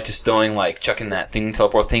 I like just throwing chucking that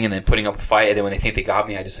teleport thing, and then putting up a fight. And then when they think they got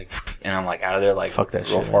me, I just and I'm out of there fuck that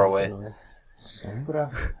real shit, far away.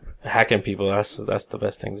 Sombra. hacking people. That's the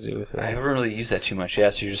best thing to do with it. I haven't really used that too much. Yeah,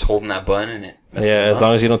 so you're just holding that button and it messes Yeah, them as up.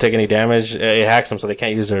 long as you don't take any damage, it hacks them so they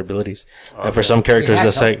can't use their abilities. And for some You can characters, hack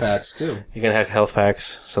that's health like packs too. you can hack health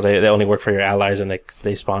packs, so they only work for your allies and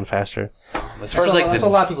they spawn faster. As far as like That's what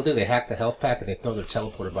a lot of people do. They hack the health pack and they throw their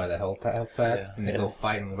teleporter by the health pack, Yeah. and they go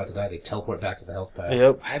fight and they're about to die. They teleport back to the health pack.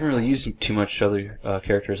 Yep. I haven't really used too much other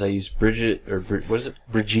characters. I use Bridget what is it?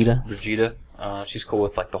 Brigida. She's cool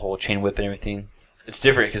with like the whole chain whip and everything. It's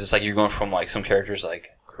different because it's like you're going from like some characters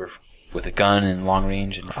like with a gun and long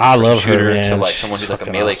range and I love her, shooter man. to like someone She's who's like a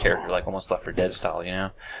fucking melee awesome. character, like almost Left 4 Dead style. You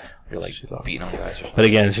know, you're like beating on guys or something. But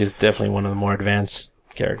again, she's definitely one of the more advanced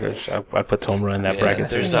characters. I put Tomura in that bracket.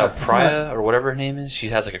 There's too. Priya or whatever her name is. She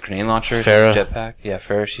has like a grenade launcher, Farrah. jetpack. Yeah,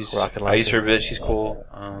 Farrah. She's Rocket I use her a bit. She's cool.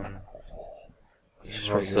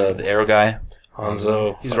 What's the arrow guy?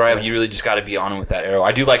 Hanzo. He's right. You really just got to be on him with that arrow.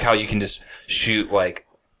 I do like how you can just shoot like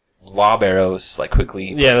lob arrows like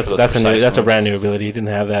quickly. Yeah, for those that's precise a brand ones. new ability. He didn't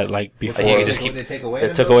have that like before. you can just keep- They take away. They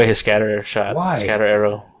the took ability? away his scatter shot, Why? scatter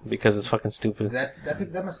arrow, because it's fucking stupid.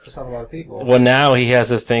 That must piss off a lot of people. Well, now he has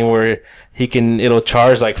this thing where it'll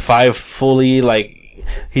charge like 5 fully, like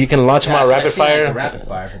he can launch them out rapid I've seen, like, fire, the rapid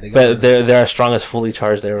fire, but they're as strong as fully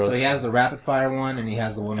charged arrows. So he has the rapid fire one, and he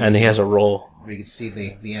has the one. And he has a roll. where you can see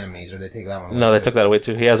the enemies, or they take that one. No, away they too? took that away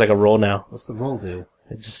too. He has like a roll now. What's the roll do?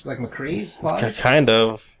 It just Like McCree's slide? kind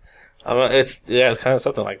of. I don't know, it's kind of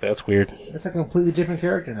something like that. It's weird. It's a completely different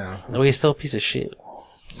character now. No, he's still a piece of shit.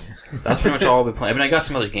 That's pretty much all I've been playing. I mean, I got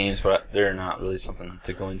some other games, but they're not really something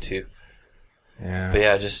to go into. Yeah. But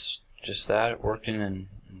yeah, just that, working and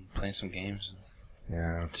playing some games.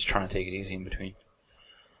 Yeah. Just trying to take it easy in between.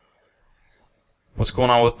 What's going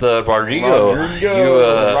on with Rodrigo?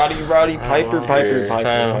 Roddy, Piper.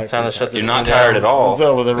 Time to shut this. You're not thing tired down. at all. What's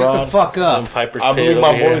up with it, Wake the Rod? fuck up. Piper's I believe Pit my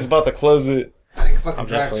over here. boy's about to close it. I didn't fucking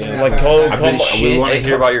drive definitely 2.5 like hours Cole- back Cole- to this We shit. want to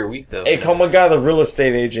hear about your week, though. Hey, call my guy, the real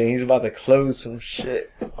estate agent. He's about to close some shit.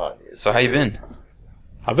 So how you been?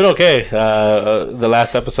 I've been okay. The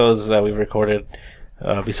last episodes that we've recorded,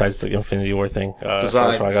 besides the Infinity War thing, I've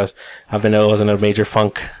been ill. I was in a major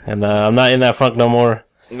funk, and I'm not in that funk no more.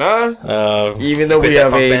 Nah. Even though we Quit that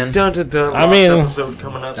have funk a band. dun-dun-dun I mean- episode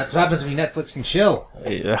coming up. That's what happens when you Netflix and chill.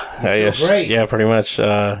 Yeah, great. Yeah, pretty much.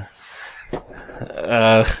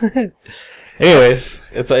 Anyways,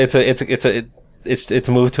 it's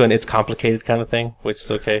moved to an it's complicated kind of thing, which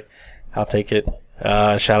is okay. I'll take it.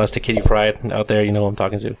 Shout outs to Kitty Pride out there, you know who I'm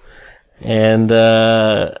talking to. And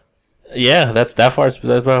yeah, that's far it's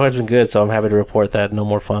been good. So I'm happy to report that no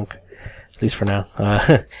more funk, at least for now.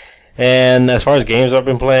 And as far as games I've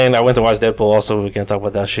been playing, I went to watch Deadpool. Also, we can talk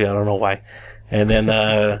about that shit. I don't know why. And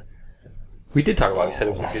then We did talk about it. We said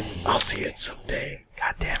it was a good I'll see it someday.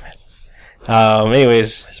 God damn it.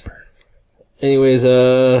 Anyways,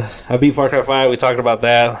 I beat Far Cry 5. We talked about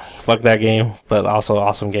that. Fuck that game, but also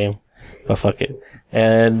awesome game. But fuck it.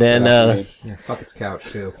 And then Yeah, fuck its couch,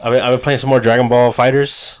 too. I've been playing some more Dragon Ball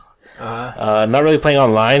Fighters. Not really playing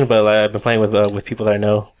online, but I've been playing with people that I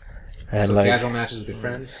know. And So like, casual matches with your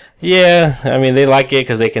friends? yeah, I mean they like it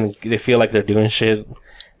because they feel like they're doing shit,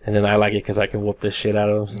 and then I like it because I can whoop this shit out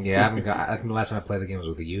of them. Yeah, I think the last time I played the game was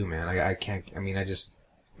with you, man. I can't, I just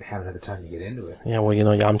haven't had the time to get into it. Yeah, well, you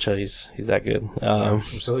know Yamcha, he's that good.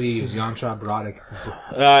 So who do you use? Yamcha, Bardock?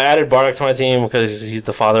 I added Bardock to my team because he's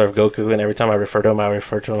the father of Goku, and every time I refer to him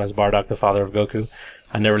as Bardock, the father of Goku.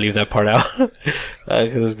 I never leave that part out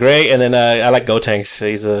because it's great. And then I like Gotenks.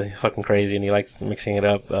 He's fucking crazy, and he likes mixing it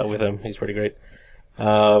up with him. He's pretty great.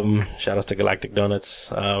 Shout outs to Galactic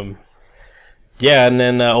Donuts. Yeah, and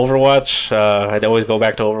then Overwatch. I'd always go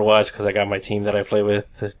back to Overwatch because I got my team that I play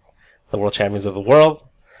with, the world champions of the world.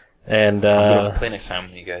 And I'm gonna play next time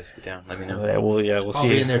when you guys get down. Let me know. we'll I'll see.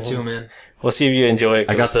 be in there too, man. We'll see if you enjoy it.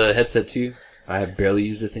 I got the headset too. I have barely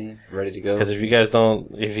used the thing, ready to go. Because if you guys don't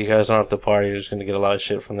have to party, you're just gonna get a lot of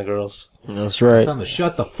shit from the girls. That's right. Tell them to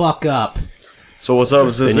shut the fuck up. So what's up?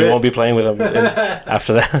 Is this Then you it? won't be playing with them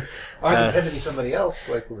after that. Or I pretend to be somebody else,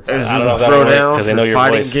 like we were talking Is I this don't know a if that'll work, throwdown 'cause they for know your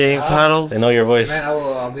fighting voice. game titles? They know your voice. Man,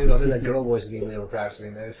 I'll do that girl voice again that we're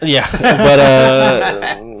practicing, dude. Yeah, but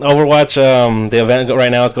Overwatch, the event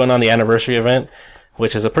right now is going on, the anniversary event,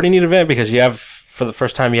 which is a pretty neat event because you have, for the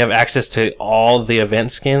first time, you have access to all the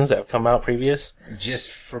event skins that have come out previous.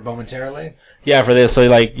 Just for momentarily? Yeah, for this. So,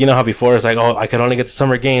 like, you know how before it's like, oh, I could only get the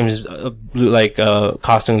summer games,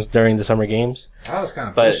 costumes during the summer games. Oh, that's kind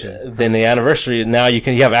of But bullshit. then the anniversary, now you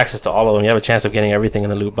have access to all of them. You have a chance of getting everything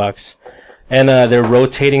in the loot box. And they're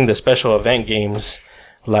rotating the special event games,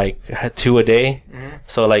 like 2 a day. Mm-hmm.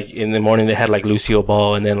 So like in the morning they had like Lucio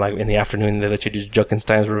Ball, and then like in the afternoon they let you do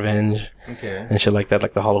Juckenstein's Revenge Okay. and shit like that,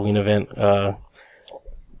 like the Halloween event.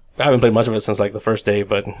 I haven't played much of it since like the first day,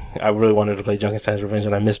 but I really wanted to play Junkenstein's Revenge,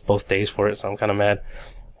 and I missed both days for it, so I'm kind of mad.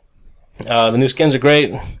 The new skins are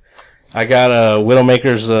great. I got a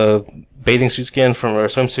Widowmaker's bathing suit skin or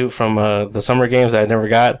swimsuit from the summer games that I never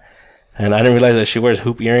got, and I didn't realize that she wears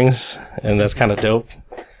hoop earrings, and that's kind of dope.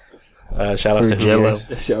 Shout outs to hoop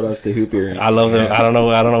earrings. Shout outs to hoop earrings. I love them. I don't know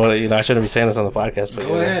what, I shouldn't be saying this on the podcast, but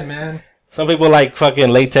Go ahead, man. Some people like fucking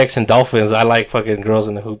latex and dolphins. I like fucking girls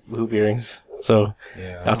in the hoop earrings. So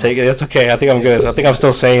I'll take it. It's okay. I think I'm good. I think I'm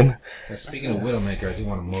still sane. Speaking of Widowmaker, I do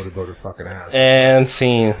want to motorboat her fucking ass. And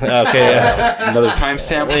scene. Okay. Another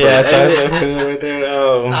timestamp. Yeah, timestamp right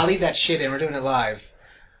there. I'll leave that shit in. We're doing it live.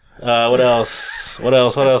 What else?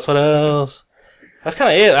 That's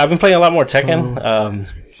kind of it. I've been playing a lot more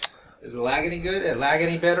Tekken. Is the lag any good? Lag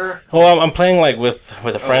any better? Well, I'm playing like with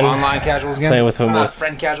a friend. Online casuals again? Playing with him. Not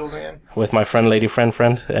friend casuals again? With my friend, lady friend,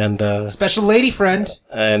 and special lady friend.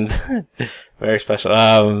 And very special.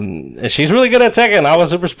 And she's really good at Tekken. I was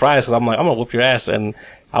super surprised because I'm like, I'm gonna whoop your ass, and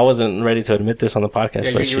I wasn't ready to admit this on the podcast.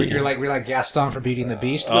 Yeah, but you're like Gaston for Beating the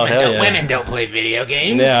Beast. Oh, Women don't play video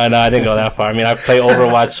games. Yeah, no, I didn't go that far. I mean, I play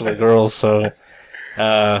Overwatch with girls, so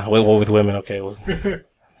with women. Okay, well,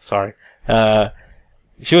 sorry.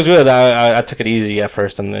 She was good. I took it easy at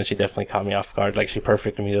first, and then she definitely caught me off guard. Like, she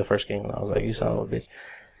perfected me the first game, and I was like, you son of a bitch.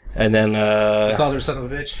 And then, you called her son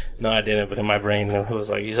of a bitch? No, I didn't, but in my brain, it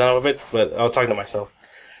was like, you son of a bitch. But I was talking to myself,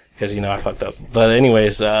 because, I fucked up. But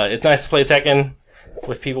anyways, it's nice to play Tekken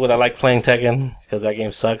with people that like playing Tekken, because that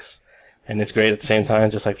game sucks, and it's great at the same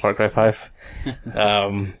time, just like Far Cry 5.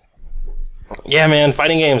 Yeah, man,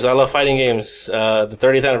 fighting games. I love fighting games. The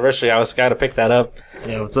 30th anniversary, I was got to pick that up.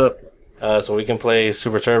 Yeah, what's up? So we can play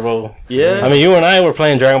Super Turbo. Yeah. I mean, you and I were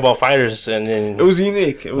playing Dragon Ball Fighters, and then it was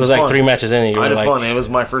unique. It was like fun. 3 matches in. And I had like, fun. It was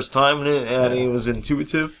my first time in it, and it was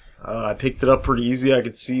intuitive. I picked it up pretty easy. I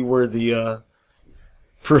could see where the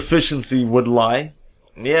proficiency would lie.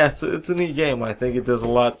 Yeah, it's a neat game. I think it does a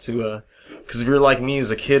lot to... Because if you're like me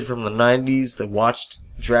as a kid from the 90s that watched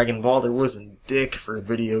Dragon Ball, there wasn't dick for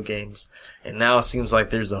video games. And now it seems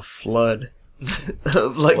like there's a flood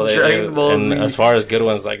of Dragon Ball Z. And as far as good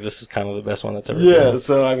ones, like, this is kind of the best one that's ever been. Yeah,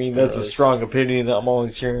 so I mean, that's a strong opinion I'm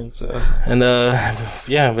always hearing, so... And,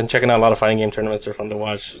 yeah, I've been checking out a lot of fighting game tournaments. They're fun to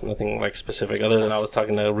watch. Nothing, like, specific other than I was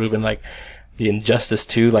talking to Ruben, like, the Injustice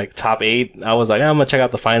 2, like, top 8. I was like, I'm gonna check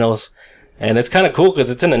out the finals. And it's kind of cool because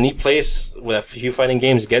it's in a neat place where a few fighting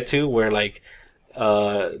games get to where, like,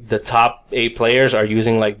 the top 8 players are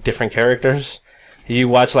using, like, different characters. You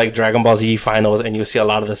watch, like, Dragon Ball Z finals and you see a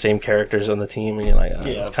lot of the same characters on the team and you're like,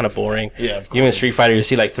 it's kind of boring. Yeah, of course. Even Street Fighter, you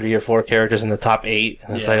see, like, 3 or 4 characters in the top 8.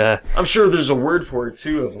 And it's like, I'm sure there's a word for it,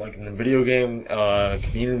 too, of, like, in the video game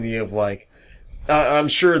community of, like, I'm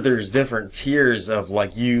sure there's different tiers of,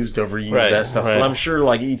 like, used, overused, that stuff. Right. But I'm sure,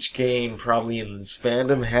 like, each game probably in this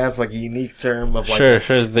fandom has, like, a unique term of, like... Sure.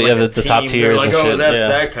 Like the top tiers. Like, and shit. That's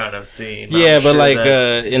that kind of team. Yeah, but, like,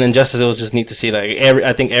 in Injustice, it was just neat to see, like,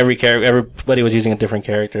 I think everybody was using a different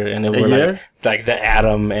character, and it were, like the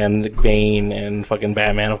Atom and the Bane and fucking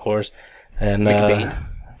Batman, of course. And, McBain.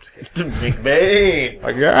 McBain!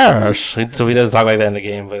 Yes! So he doesn't talk like that in the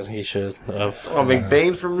game, but he should.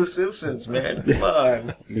 McBain from The Simpsons, man. Come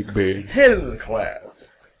on. McBain. Head in the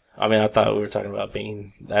clouds. I mean, I thought we were talking about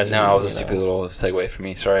Bane. No, it was a stupid little segue for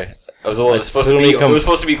me, sorry. It was supposed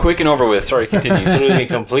to be quick and over with. Sorry, continue. Threw me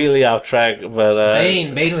completely off track, but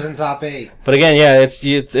Bane was in top 8. But again, yeah,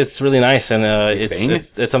 it's really nice, and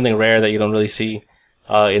it's something rare that you don't really see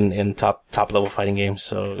in top level fighting games.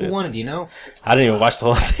 So who won it? Do you know? I didn't even watch the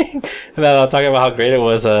whole thing. And I was talking about how great it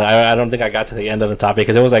was. I don't think I got to the end of the top 8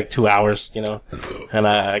 because it was like 2 hours, and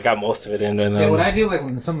I got most of it in. And what I do, like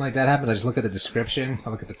when something like that happens, I just look at the description. I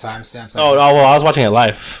look at the timestamps. Well, I was watching it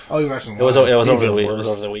live. Oh, you were watching it live. It was over the week. It was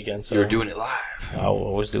over the weekend. So you were doing it live. I will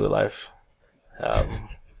always do it live.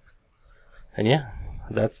 And yeah,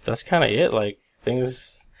 that's kind of it. Like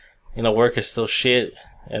things, work is still shit,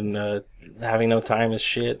 and having no time is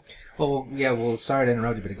shit. Well, sorry to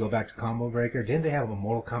interrupt you, but to go back to Combo Breaker, didn't they have a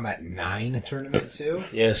Mortal Kombat 9 tournament too?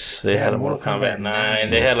 Yes, they had a Mortal Kombat 9.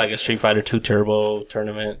 They had like a Street Fighter 2 Turbo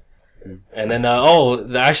tournament. And then,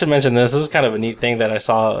 I should mention this. This was kind of a neat thing that I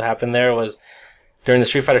saw happen there was during the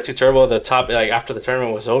Street Fighter 2 Turbo, the top, like after the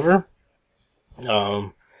tournament was over,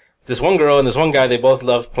 this one girl and this one guy, they both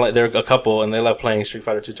love playing, they're a couple and they love playing Street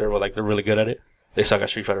Fighter 2 Turbo, like they're really good at it. They suck at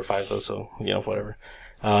Street Fighter 5 though, so, whatever.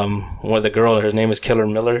 One of the girl, her name is Killer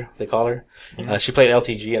Miller, they call her. She played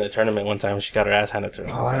LTG in the tournament one time. She got her ass handed to her.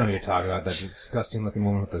 Oh, I know what you're talking about. That disgusting looking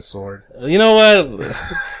woman with the sword. You know what?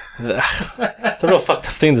 It's a real fucked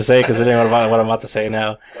up thing to say because it ain't what I'm about to say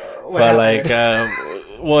now. But like,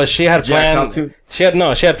 she had planned. She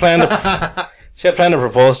had planned she had planned to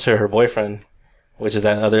propose to her boyfriend, which is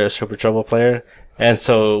that other Super Trouble player. And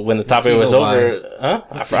so when the topic was over,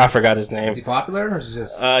 I forgot his name. Is he popular or is he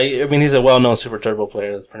just? I mean, he's a well-known Super Turbo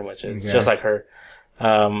player. That's pretty much it. It's just like her.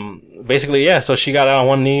 Basically, yeah. So she got out on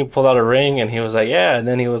one knee, pulled out a ring, and he was like, yeah. And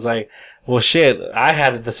then he was like, well, shit, I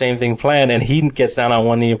had the same thing planned. And he gets down on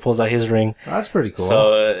one knee and pulls out his ring. That's pretty cool.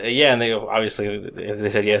 So, yeah, and they obviously, they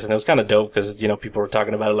said yes. And it was kind of dope because, people were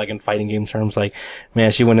talking about it like in fighting game terms. Like,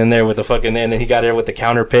 man, she went in there with the fucking, and then he got her with the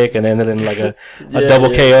counter pick and ended in like a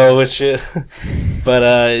double KO and shit. But,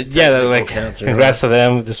 like, congrats to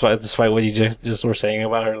them, despite what you just were saying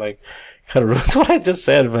about her. Like, kind of ruined what I just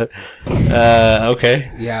said, but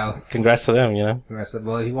okay. Yeah. Congrats to them,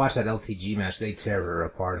 Well, if you watch that LTG match, they tear her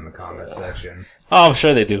apart in the comment section. Oh, I'm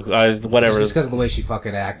sure they do. Whatever. Just because of the way she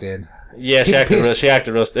fucking acted. Yeah, she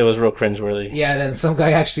acted real. It was real cringeworthy. Yeah, then some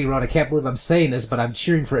guy actually wrote, I can't believe I'm saying this, but I'm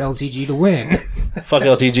cheering for LTG to win. Fuck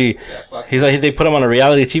LTG. He's like, they put him on a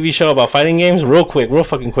reality TV show about fighting games real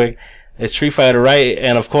fucking quick. It's Street Fighter, right?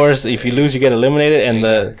 And of course, if you lose, you get eliminated.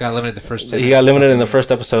 And got eliminated the first 10. He got eliminated in the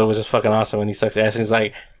first episode, which is fucking awesome. When he sucks ass, and he's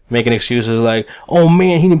like making excuses, like, "Oh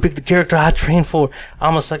man, he didn't pick the character I trained for.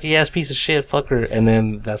 I'm a sucky ass piece of shit, fucker." And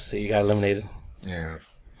then he got eliminated. Yeah,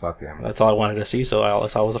 fuck him. That's all I wanted to see. So I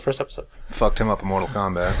saw was the first episode. Fucked him up in Mortal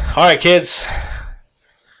Kombat. All right, kids.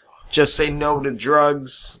 Just say no to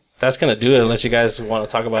drugs. That's gonna do it. Unless you guys want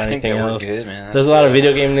to talk about anything else. Good, man. There's a lot of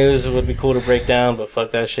video game news. It would be cool to break down, but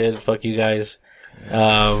fuck that shit. Fuck you guys.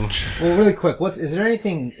 Well, really quick, is there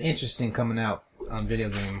anything interesting coming out on video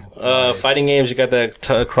game? Fighting games. You got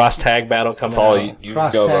the cross tag battle coming out. That's all you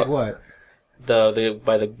cross go tag about. what?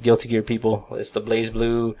 By the Guilty Gear people. It's the Blaze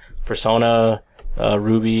Blue, Persona,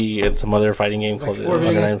 Ruby, and some other fighting game It's called like 4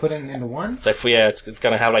 video games put into one? It's like it's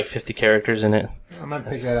gonna have like 50 characters in it. I might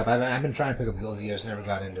pick that up. I've been trying to pick up Guilty Gears, never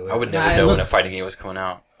got into it. I would never know when a fighting game was coming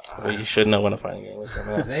out. Well, you should know when a fighting game was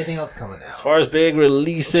coming out. Is there anything else coming out? As far as big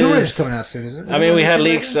releases, Tomb Raider's coming out soon, isn't it? I mean, we had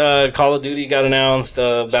leaks. Call of Duty got announced.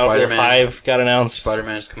 Battlefield 5 got announced.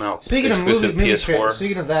 Spider-Man is coming out. Speaking exclusive of movie PS4.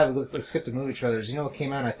 Speaking of that, let's skip the movie trailers. You know what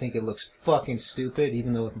came out? I think it looks fucking stupid.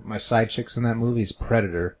 Even though my side chicks in that movie is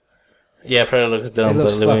Predator. Yeah, Predator looks dumb. It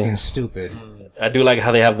looks fucking stupid. I do like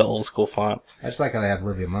how they have the old school font. I just like how they have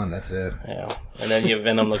Olivia Munn. That's it. Yeah, and then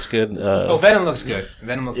Venom looks good. Venom looks good.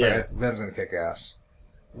 Venom looks like Venom's gonna kick ass.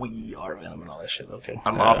 We are Venom and all that shit. Okay,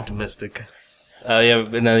 I'm optimistic.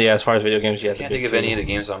 And then as far as video games, I can't think of any of the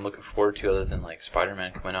games I'm looking forward to other than like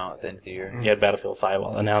Spider-Man coming out at the end of the year. You had Battlefield 5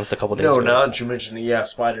 announced a couple days ago. No, now that you mentioned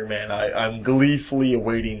Spider-Man, I'm gleefully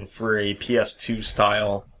awaiting for a PS2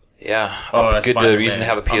 style. Yeah, good Spider-Man. reason to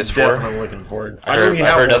have a PS4. I'm definitely looking forward. I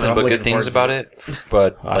heard nothing but good things about it,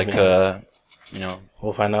 but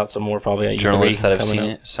we'll find out some more probably at journalists E3 that have seen up.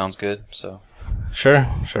 it sounds good. So sure.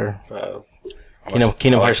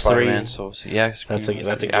 Kingdom Hearts 3. So yeah,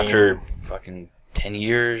 that's a after fucking 10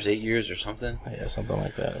 years, 8 years, or something. Yeah, something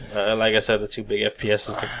like that. Like I said, the two big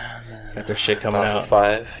FPSs got their shit coming out.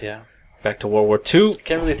 5, yeah. Back to World War II.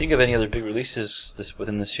 Can't really think of any other big releases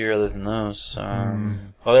within this year other than those.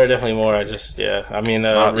 Well, there are definitely more.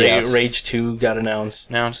 Rage 2 got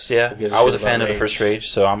announced. Yeah. I was a fan of the first Rage,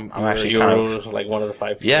 so I'm actually kind of like one of the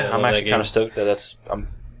 5 people. Yeah, I'm actually kind of stoked that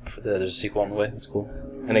there's a sequel on the way. That's cool.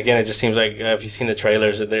 And again, it just seems like if you've seen the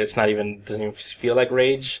trailers, doesn't even feel like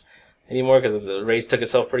Rage anymore because the Rage took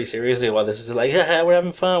itself pretty seriously. While this is just like, yeah, we're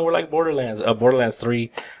having fun. We're like Borderlands. Borderlands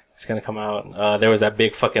 3 is going to come out. There was that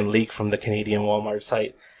big fucking leak from the Canadian Walmart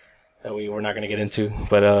site that we were not going to get into,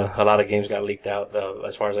 but a lot of games got leaked out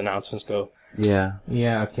as far as announcements go. Yeah.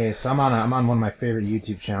 Yeah. Okay. So I'm on one of my favorite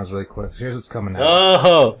YouTube channels really quick. So here's what's coming out.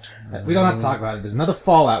 Oh. We don't have to talk about it. There's another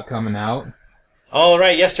Fallout coming out. Oh,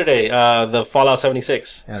 right, yesterday, the Fallout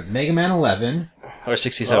 76. Yeah, Mega Man 11. Or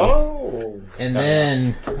 67. Oh. And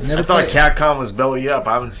then... I thought Capcom was belly up.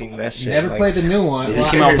 I haven't seen that shit. Never played the new one. They just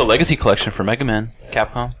came out with the Legacy Collection for Mega Man,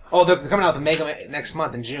 Capcom. Oh, they're coming out with the Mega Man next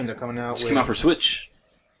month in June. They're coming out Just came out for Switch.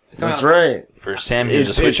 That's right. For Sam, who's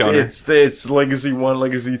a Switch owner. It's Legacy 1,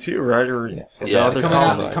 Legacy 2, right? Or they're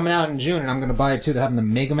coming out in June, and I'm going to buy it too. They're having the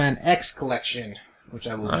Mega Man X Collection, which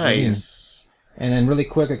I will be in. And then really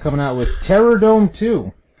quick, they're coming out with Terror Dome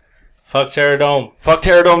 2. Fuck Terror Dome. Fuck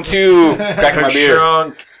Terror Dome 2. Cracking my beer.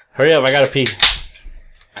 Hurry up, I gotta pee.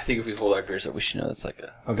 I think if we hold our beers up, we should know that's like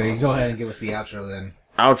a... Okay, go ahead and give us the outro then.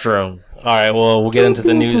 Outro. Alright, well, we'll get into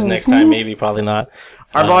the news next time. Maybe, probably not.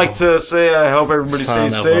 I'd like to say I hope everybody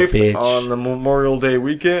stays safe on the Memorial Day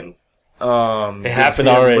weekend. It happened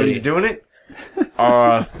already. Everybody's doing it.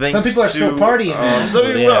 Some people are still partying, man. Some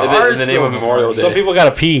people are in the name of Memorial Day. Some people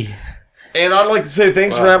gotta pee. And I'd like to say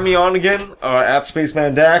thanks for having me on again at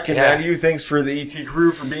Spaceman Dak, and you, thanks for the ET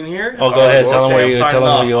crew for being here. Oh, go ahead. Tell them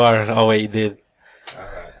where you are. Oh, wait, you did.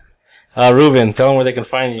 Ruben, tell them where they can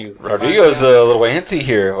find you. Rodrigo's a little antsy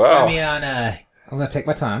here. Wow. Find me on, I'm going to take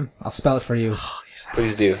my time. I'll spell it for you.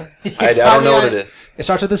 Please do. I don't know what it is. It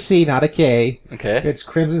starts with a C, not a K. Okay. It's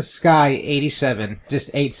Crimson Sky 87.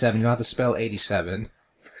 Just 87. You don't have to spell 87.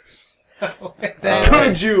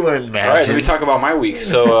 Could you imagine? All right, let me talk about my week.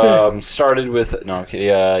 So, started with... No, okay.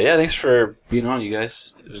 Yeah, thanks for being on, you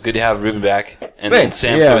guys. It was good to have Ruben back. And Thanks.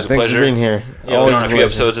 Sam, Yeah, it was a thanks pleasure. for being here. We've been on a few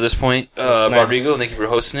episodes at this point. Rodrigo, thank you for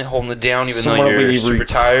hosting it, holding it down, even though you're super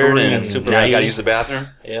tired and super now you got to nice. use the bathroom.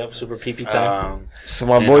 Yep, super pee-pee time. So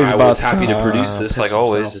my And boy's I about was happy to produce this, piss like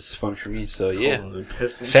always. himself. It's fun for me, so yeah.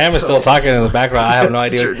 Sam is still talking in the background. I have no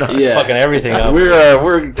idea. Yeah. Fucking everything up.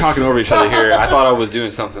 We're talking over each other here. I thought I was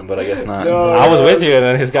doing something, but I guess not. No. I was with you, and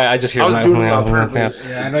then his guy, I just hear I was my- doing it on purpose.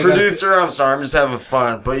 Yeah, I know you gotta- Producer, I'm sorry, I'm just having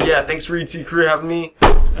fun. But yeah, thanks for ET Crew having me.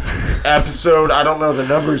 Episode, I don't know the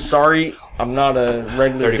numbers, sorry. I'm not a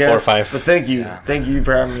regular 34 or guest. 5. But thank you. Yeah. Thank you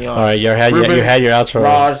for having me on. All right, you had your outro.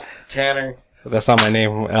 Rod, Tanner. That's not my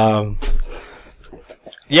name.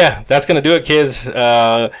 Yeah, that's gonna do it, kids. In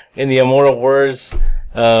the immortal words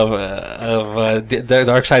of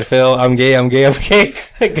Dark Side Phil, I'm gay.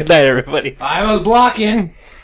 Good night, everybody. I was blocking.